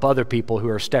can help other people who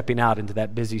are stepping out into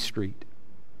that busy street.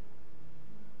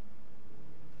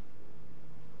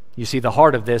 You see, the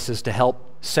heart of this is to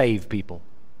help save people,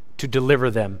 to deliver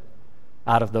them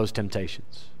out of those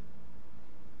temptations.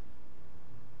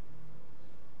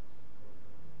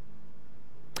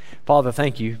 Father,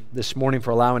 thank you this morning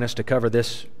for allowing us to cover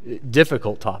this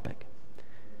difficult topic.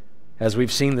 As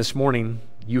we've seen this morning,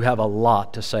 you have a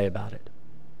lot to say about it.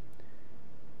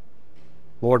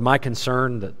 Lord, my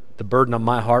concern, the burden on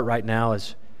my heart right now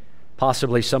is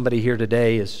possibly somebody here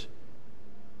today is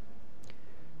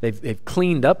they've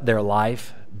cleaned up their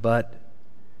life, but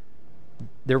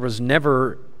there was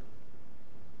never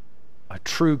a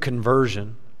true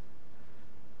conversion.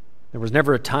 There was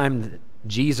never a time that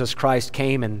Jesus Christ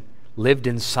came and lived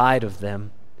inside of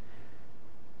them.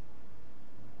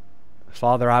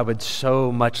 Father, I would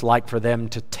so much like for them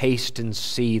to taste and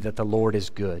see that the Lord is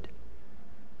good.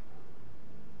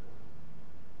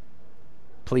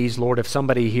 Please, Lord, if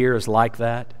somebody here is like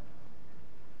that,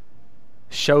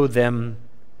 show them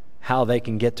how they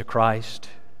can get to Christ.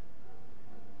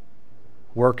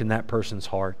 Work in that person's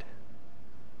heart.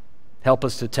 Help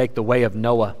us to take the way of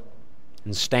Noah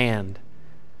and stand.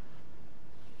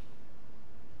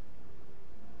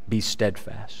 Be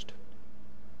steadfast.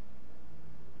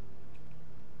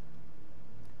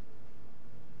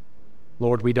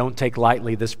 Lord, we don't take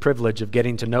lightly this privilege of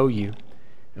getting to know you,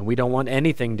 and we don't want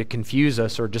anything to confuse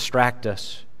us or distract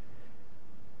us.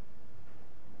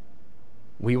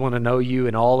 We want to know you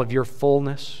in all of your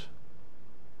fullness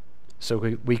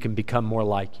so we can become more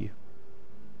like you.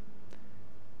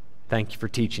 Thank you for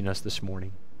teaching us this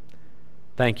morning.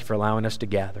 Thank you for allowing us to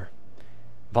gather.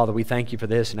 Father, we thank you for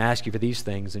this and ask you for these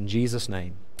things. In Jesus'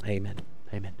 name, amen.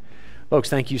 Amen. Folks,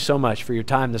 thank you so much for your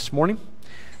time this morning.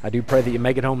 I do pray that you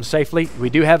make it home safely. We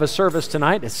do have a service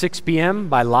tonight at 6 p.m.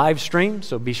 by live stream,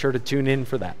 so be sure to tune in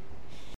for that.